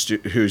Doctor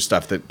Who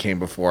stuff that came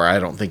before. I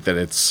don't think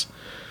that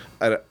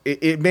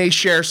it may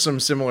share some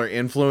similar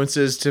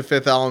influences to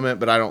Fifth Element,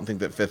 but I don't think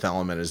that Fifth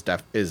Element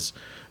is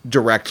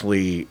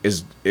directly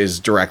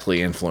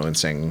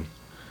influencing.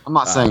 I'm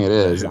not saying it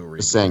is. I'm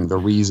just saying the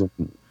reason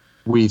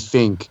we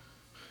think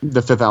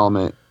the Fifth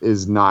Element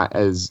is not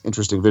as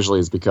interesting visually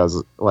is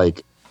because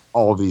like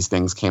all of these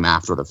things came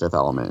after the Fifth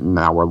Element, and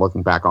now we're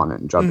looking back on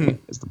it and judging it.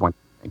 Is the point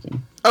I'm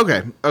making?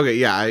 Okay,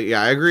 yeah,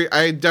 I agree.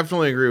 I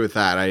definitely agree with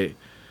that.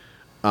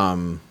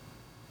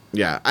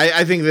 Yeah,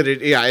 I think that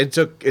it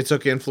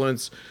took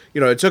influence.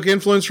 It took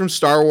influence from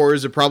Star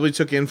Wars. It probably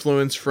took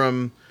influence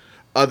from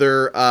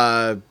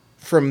the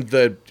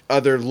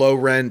other low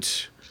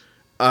rent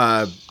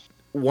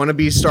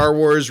wannabe Star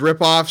Wars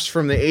ripoffs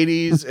from the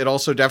 80s. It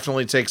also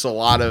definitely takes a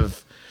lot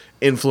of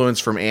influence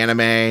from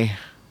anime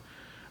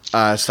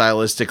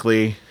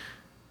stylistically.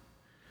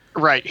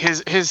 Right.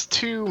 His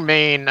two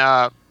main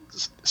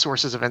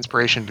sources of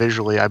inspiration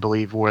visually, I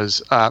believe,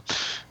 was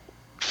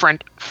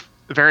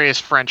various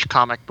French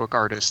comic book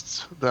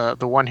artists.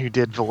 The one who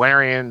did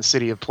Valerian,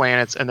 City of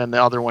Planets, and then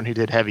the other one who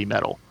did Heavy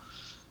Metal.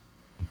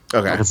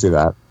 Okay, I can see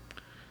that.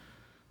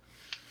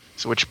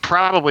 So, which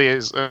probably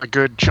is a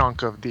good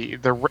chunk of the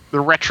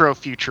retro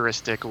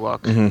futuristic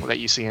look that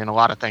you see in a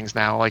lot of things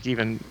now. Like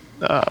even,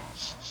 oh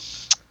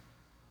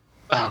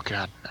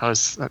god,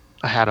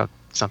 I had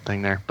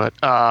something there, but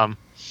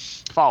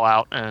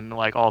Fallout and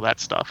like all that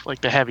stuff,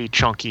 like the heavy,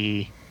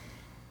 chunky,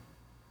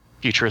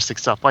 futuristic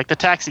stuff, like the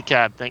taxi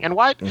cab thing. And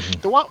why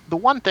the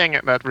one thing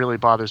that really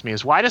bothers me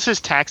is why does his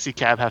taxi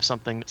cab have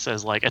something that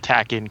says like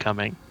attack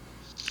incoming?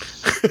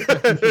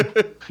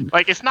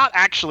 Like it's not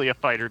actually a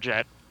fighter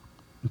jet.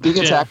 Being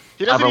attacked.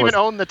 He doesn't even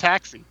own the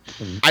taxi.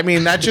 I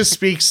mean, that just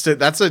speaks to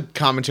that's a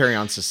commentary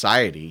on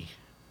society.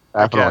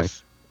 Definitely.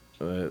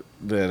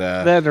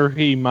 That or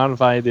he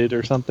modified it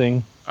or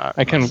something.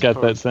 I kind of get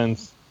that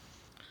sense.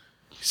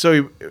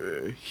 So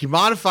he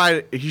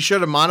modified. He should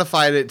have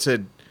modified it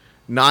to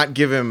not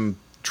give him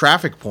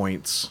traffic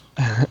points.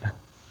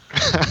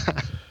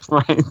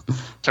 Right.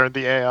 Turn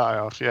the AI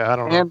off. Yeah, I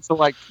don't know. And to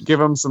like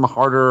give him some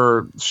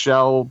harder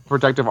shell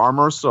protective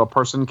armor so a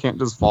person can't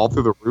just fall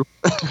through the roof.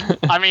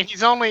 I mean,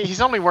 he's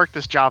only worked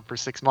this job for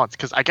 6 months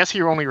because I guess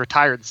he only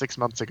retired 6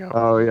 months ago.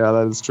 Oh yeah,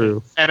 that is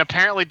true. And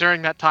apparently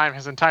during that time,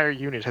 his entire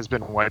unit has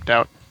been wiped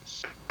out.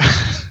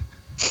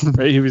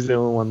 Right, he was the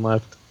only one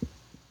left.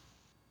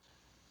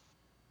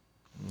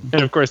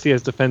 And of course, he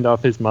has to fend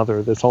off his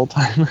mother this whole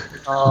time.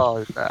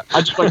 Oh,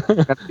 I just like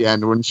at the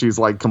end when she's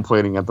like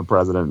complaining at the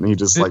president, and he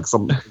just like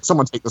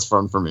someone take this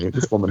phone from me.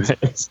 This woman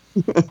is.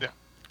 Yeah.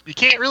 You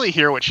can't really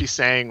hear what she's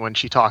saying when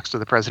she talks to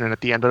the president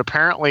at the end, but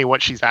apparently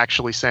what she's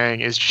actually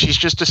saying is she's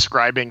just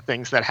describing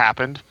things that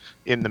happened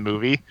in the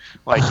movie.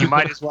 Like you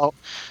might as well,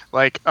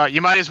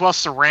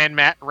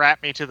 saran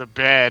wrap me to the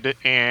bed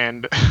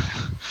and.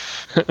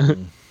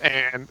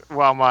 And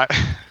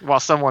while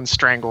someone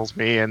strangles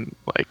me and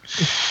like,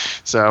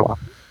 so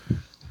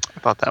I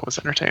thought that was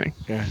entertaining.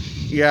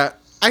 Yeah.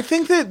 I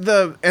think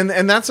that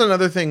and that's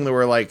another thing that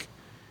we're like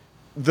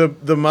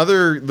the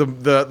mother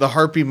the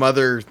harpy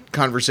mother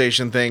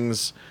conversation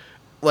things,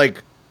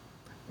 like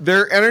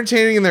they're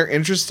entertaining and they're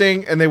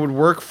interesting and they would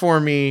work for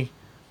me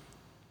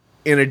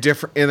in a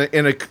different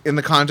in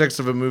the context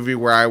of a movie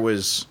where I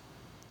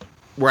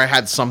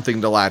had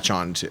something to latch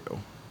on to.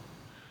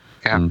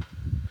 Yeah.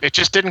 It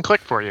just didn't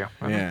click for you.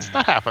 Yeah.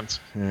 That happens.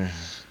 Yeah.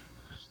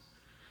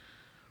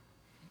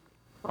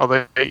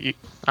 Although, I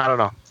don't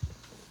know.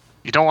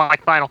 You don't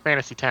like Final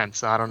Fantasy X,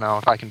 so I don't know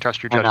if I can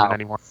trust your judgment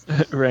anymore.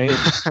 Right.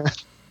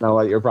 No,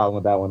 what your problem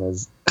with that one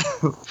is.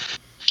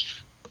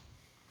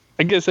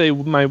 I guess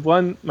my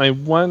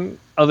one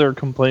other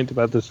complaint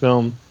about this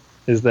film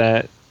is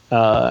that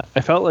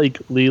I felt like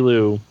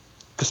Lilu,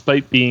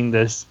 despite being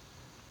this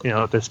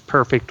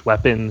perfect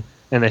weapon.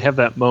 And they have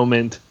that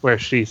moment where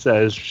she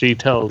tells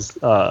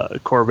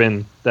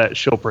Corbin that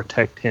she'll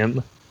protect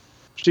him.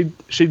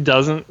 She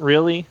doesn't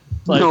really.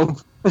 Like, no.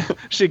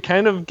 She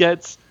kind of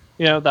gets,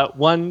 that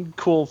one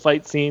cool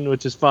fight scene,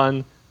 which is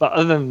fun. But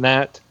other than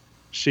that,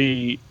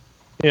 she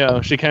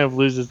kind of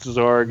loses to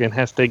Zorg and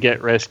has to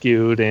get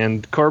rescued.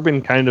 And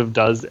Corbin kind of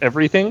does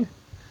everything.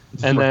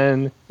 And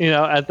then,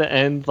 at the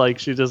end, like,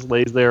 she just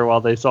lays there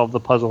while they solve the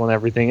puzzle and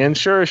everything. And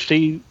sure,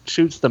 she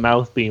shoots the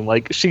mouth beam.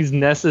 Like, she's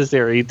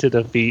necessary to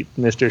defeat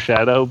Mr.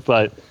 Shadow,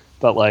 but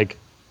like,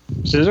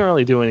 she doesn't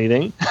really do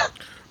anything.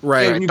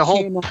 Right. The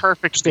whole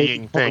perfect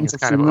being thing is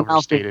kind of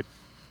overstated.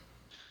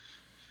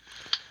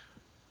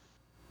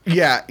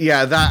 Yeah,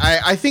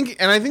 that I think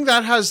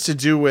that has to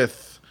do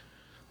with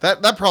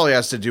that probably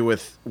has to do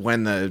with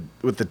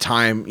with the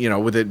time,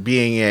 with it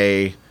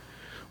being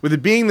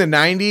the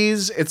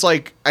 90s. It's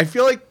like I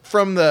feel like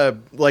from the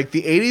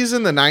 80s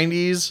and the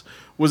 90s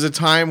was a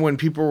time when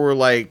people were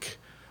like,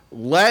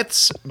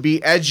 let's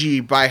be edgy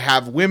by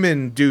have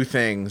women do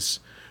things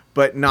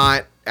but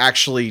not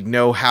actually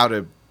know how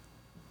to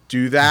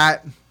do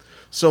that.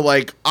 So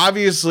like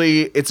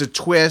obviously it's a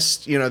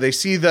twist, they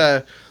see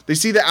the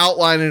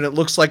outline and it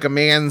looks like a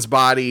man's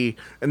body,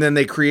 and then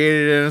they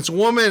create it and it's a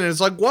woman and it's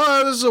like,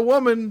 what is a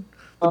woman?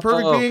 The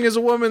perfect being is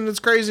a woman. It's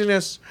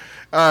craziness.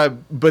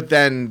 But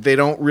then they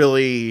don't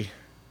really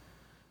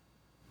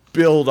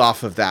build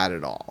off of that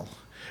at all.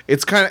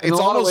 It's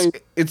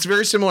it's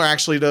very similar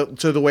actually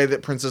to the way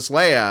that Princess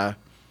Leia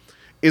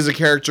is a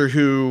character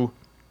who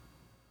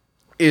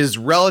is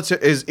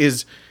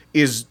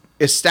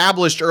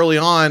established early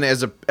on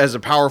as a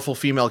powerful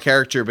female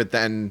character, but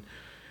then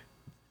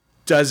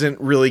doesn't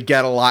really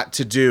get a lot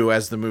to do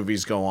as the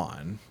movies go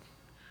on.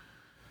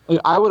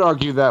 I would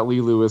argue that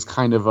Lilu is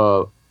kind of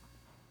a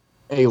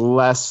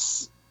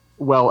less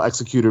well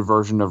executed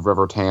version of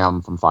River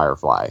Tam from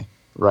Firefly,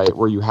 right?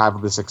 Where you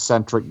have this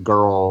eccentric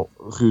girl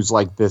who's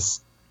like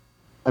this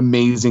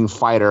amazing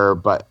fighter,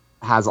 but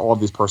has all of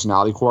these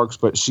personality quirks,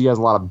 but she has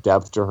a lot of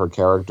depth to her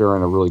character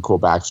and a really cool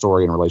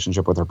backstory and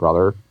relationship with her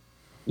brother,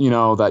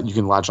 that you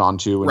can latch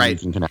onto and you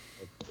can connect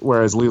with.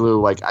 Whereas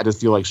Lilu, like, I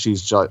just feel like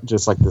she's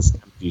just like this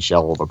empty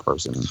shell of a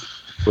person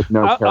with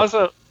no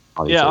character.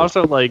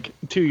 Also, like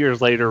 2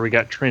 years later, we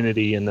got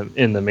Trinity in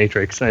the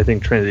Matrix, and I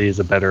think Trinity is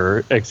a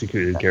better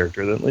executed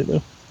character than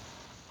Lilu.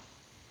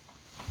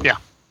 Yeah,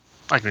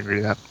 I can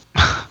agree with that.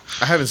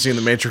 I haven't seen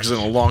The Matrix in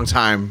a long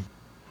time.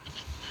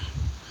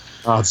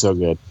 Oh, it's so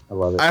good. I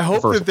love it. I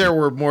hope that there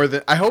were more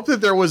than. I hope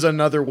that there was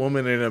another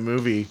woman in a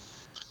movie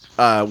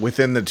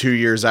within the 2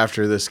 years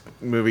after this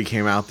movie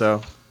came out,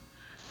 though.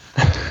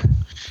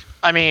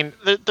 I mean,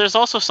 there's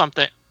also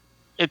something.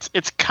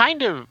 It's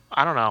kind of,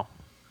 I don't know.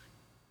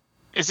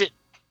 Is it?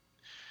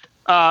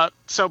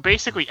 So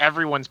basically,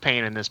 everyone's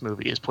pain in this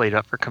movie is played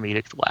up for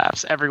comedic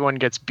laughs. Everyone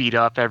gets beat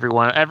up.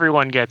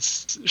 Everyone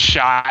gets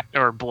shot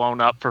or blown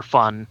up for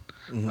fun.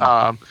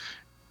 Mm-hmm.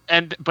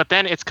 But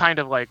then it's kind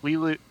of like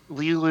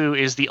Lilu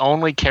is the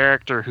only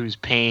character whose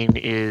pain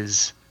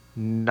is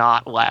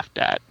not laughed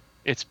at.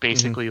 It's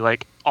basically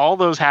like all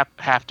those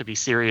have to be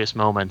serious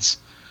moments.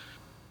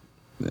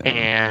 Yeah.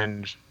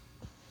 And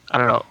I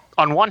don't know.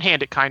 On one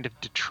hand, it kind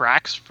of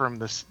detracts from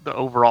the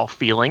overall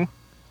feeling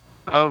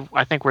of,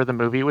 I think, where the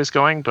movie was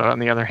going. But on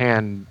the other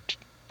hand,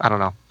 I don't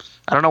know.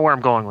 I don't know where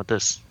I'm going with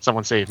this.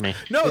 Someone save me.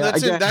 No,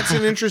 that's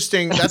an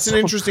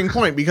interesting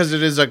point, because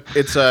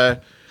it's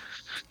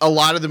a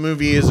lot of the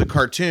movie is a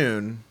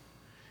cartoon,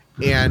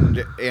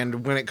 and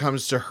when it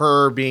comes to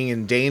her being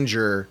in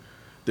danger,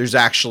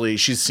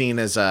 she's seen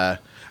as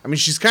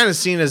she's kind of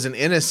seen as an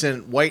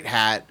innocent white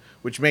hat,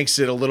 which makes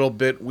it a little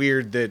bit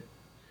weird that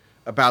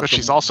But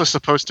she's also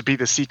supposed to be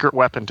the secret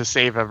weapon to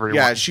save everyone.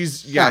 Yeah,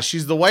 she's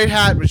the white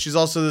hat, but she's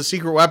also the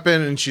secret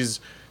weapon, and she's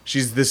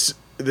this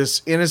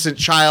innocent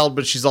child,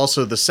 but she's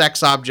also the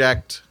sex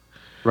object.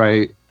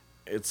 Right.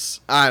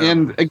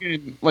 And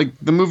again, like,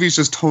 the movie's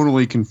just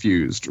totally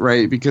confused,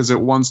 right? Because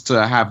it wants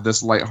to have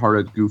this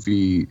lighthearted,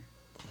 goofy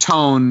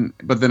tone,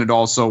 but then it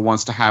also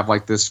wants to have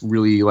like this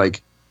really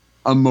like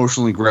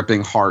emotionally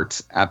gripping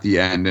heart at the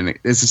end, and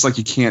it's just like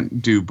you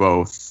can't do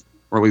both,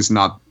 or at least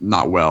not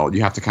well.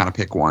 You have to kind of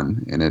pick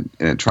one, and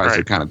it tries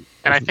to kind of.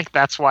 And I think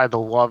that's why the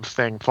love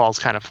thing falls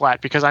kind of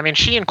flat, because I mean,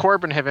 she and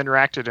Corbin have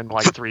interacted in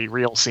like 3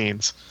 real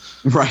scenes,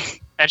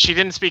 right? And she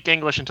didn't speak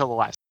English until the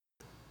last.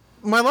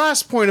 My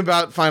last point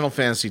about Final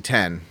Fantasy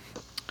X,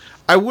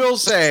 I will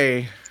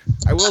say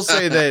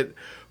that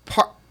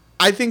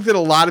I think that a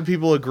lot of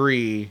people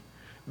agree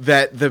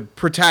that the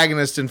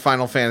protagonist in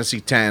Final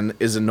Fantasy X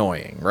is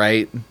annoying,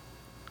 right?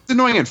 It's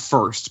annoying at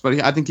first,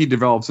 but I think he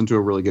develops into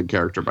a really good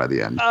character by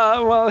the end.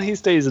 Well, he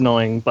stays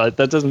annoying, but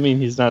that doesn't mean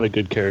he's not a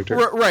good character.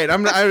 Right.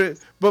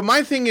 But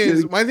my thing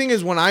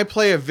is when I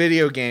play a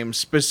video game,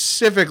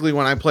 specifically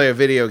when I play a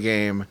video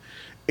game,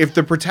 if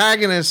the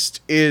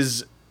protagonist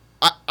is,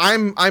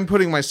 I'm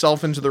putting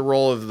myself into the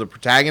role of the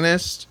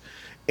protagonist,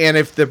 and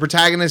if the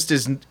protagonist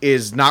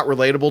is not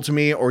relatable to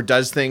me or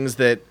does things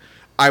that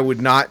I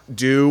would not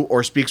do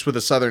or speaks with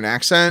a southern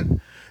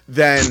accent,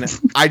 then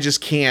I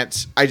just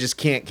can't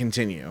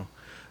continue.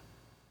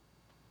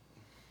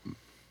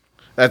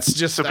 That's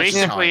just so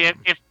basically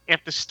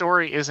if the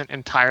story isn't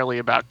entirely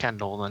about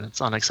Kendall, then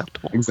it's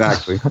unacceptable.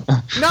 Exactly.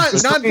 not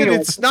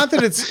that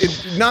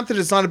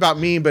it's not about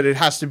me, but it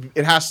has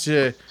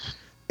to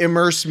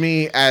immerse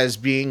me as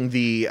being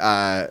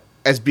the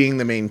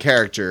main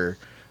character,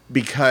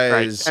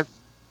 because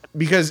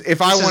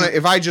if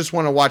I just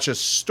want to watch a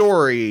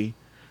story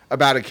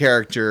about a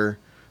character,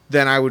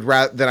 then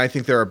I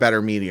think there are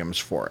better mediums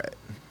for it.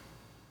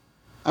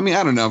 I mean,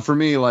 I don't know. For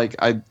me, like,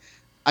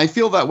 I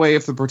feel that way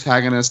if the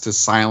protagonist is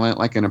silent,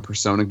 like in a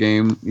Persona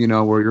game,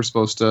 where you're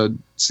supposed to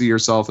see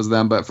yourself as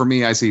them. But for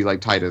me, I see like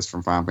Titus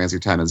from Final Fantasy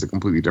X as a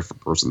completely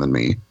different person than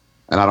me,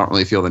 and I don't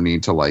really feel the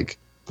need to like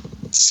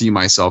see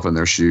myself in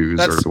their shoes.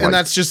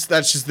 That's just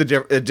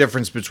the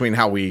difference between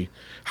how we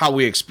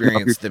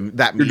experience them.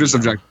 That you're just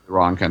objectively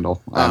wrong,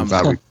 Kendall.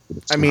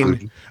 I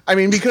mean,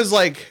 because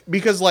I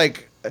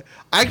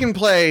can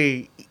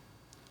play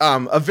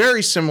a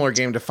very similar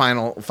game to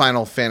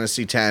Final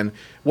Fantasy X,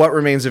 What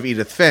Remains of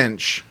Edith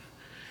Finch,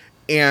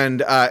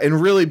 and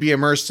really be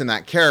immersed in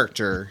that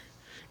character,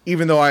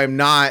 even though I am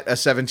not a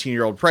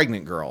 17-year-old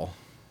pregnant girl.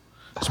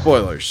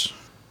 Spoilers.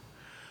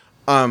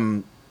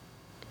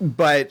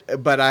 But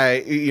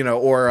I,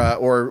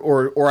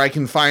 or I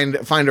can find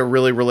a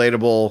really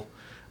relatable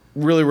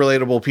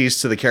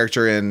piece to the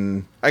character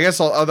in, I guess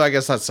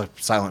that's a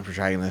silent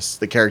protagonist,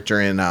 the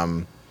character in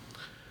the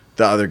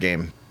other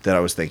game that I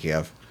was thinking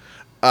of.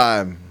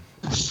 Oh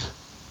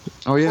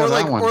yeah,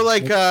 that one. Or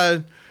like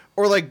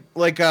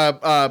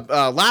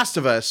Last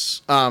of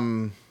Us.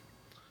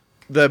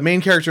 The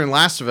main character in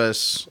Last of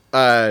Us.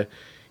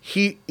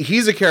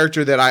 He's a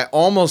character that I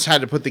almost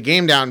had to put the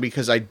game down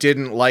because I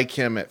didn't like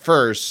him at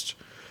first,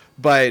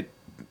 but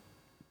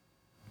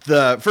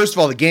first of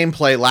all, the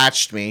gameplay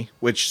latched me,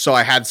 so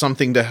I had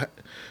something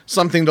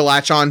something to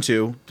latch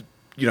onto,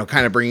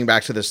 kind of bringing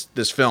back to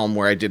this film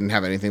where I didn't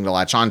have anything to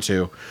latch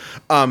onto.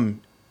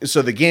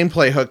 So the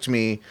gameplay hooked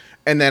me.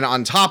 And then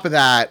on top of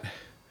that,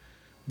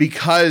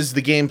 because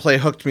the gameplay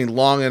hooked me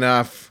long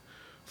enough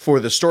for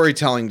the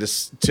storytelling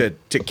to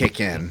kick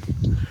in,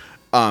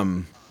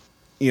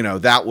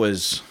 that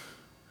was,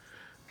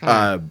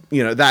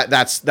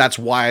 that's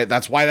why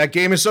that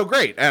game is so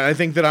great. And I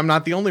think that I'm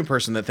not the only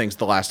person that thinks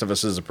The Last of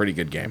Us is a pretty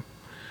good game.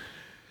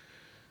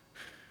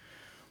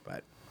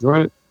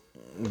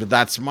 But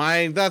that's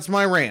my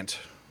rant.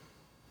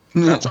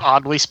 That's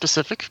oddly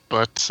specific,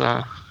 but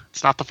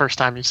it's not the first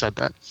time you said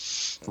that.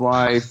 That's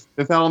why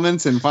Fifth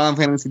Element and Final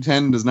Fantasy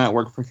X does not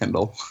work for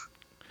Kindle.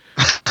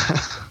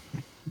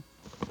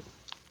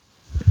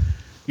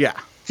 Yeah.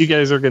 You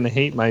guys are going to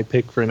hate my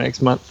pick for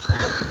next month.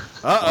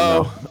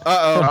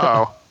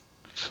 Uh-oh.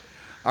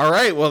 All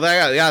right. Well,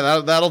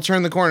 that'll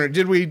turn the corner.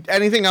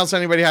 Anything else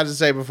anybody had to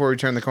say before we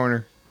turn the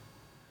corner?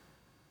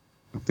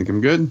 I think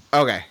I'm good.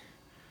 Okay.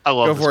 I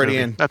love Go this for it, movie.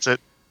 Ian. That's it.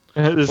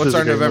 What's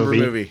our November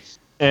movie?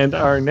 And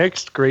our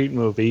next great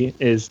movie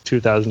is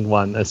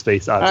 2001: A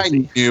Space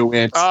Odyssey. I knew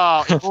it.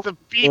 Oh, it's the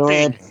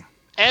beeping.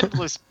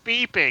 Endless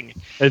beeping.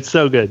 It's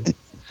so good.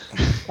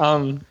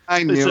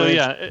 I knew so it.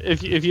 yeah,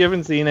 if you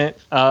haven't seen it,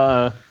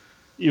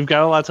 you've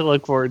got a lot to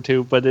look forward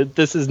to. But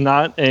this is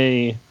not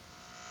a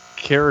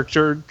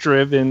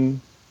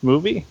character-driven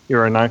movie. You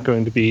are not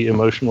going to be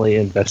emotionally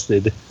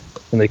invested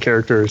in the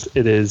characters.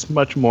 It is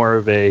much more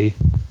of a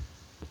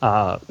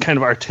kind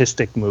of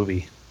artistic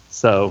movie.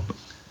 So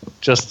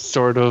just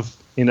sort of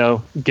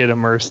get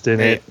immersed in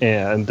it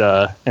and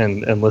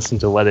listen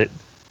to what it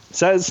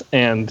says,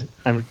 and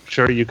I'm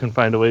sure you can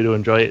find a way to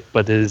enjoy it.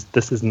 But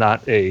this is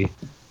not a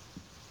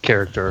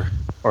character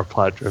or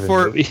plot-driven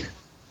movie.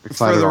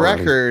 For the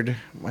record,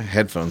 my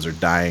headphones are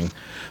dying.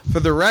 For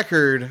the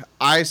record,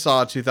 I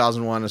saw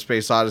 2001: A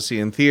Space Odyssey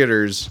in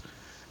theaters.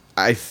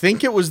 I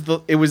think it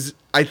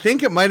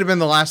might have been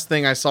the last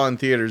thing I saw in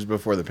theaters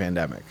before the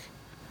pandemic.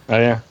 Oh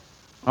yeah.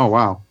 Oh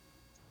wow.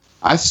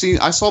 I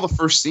saw the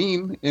first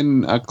scene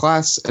in a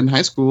class in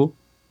high school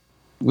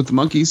with the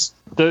monkeys.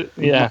 I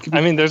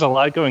mean, there's a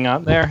lot going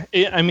on there.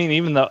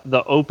 Even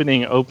the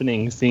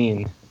opening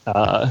scene,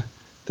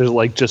 there's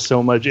like just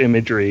so much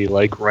imagery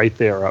like right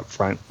there up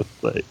front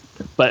with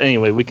but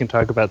anyway, we can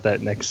talk about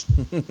that next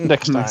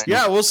time.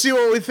 Yeah, we'll see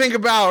what we think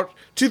about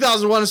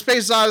 2001: A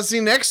Space Odyssey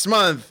next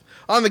month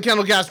on the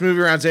Kendallcast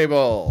Movie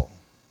Roundtable.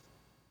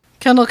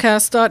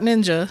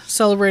 Kendallcast.ninja,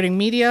 celebrating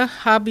media,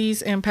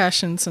 hobbies, and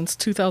passion since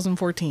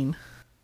 2014.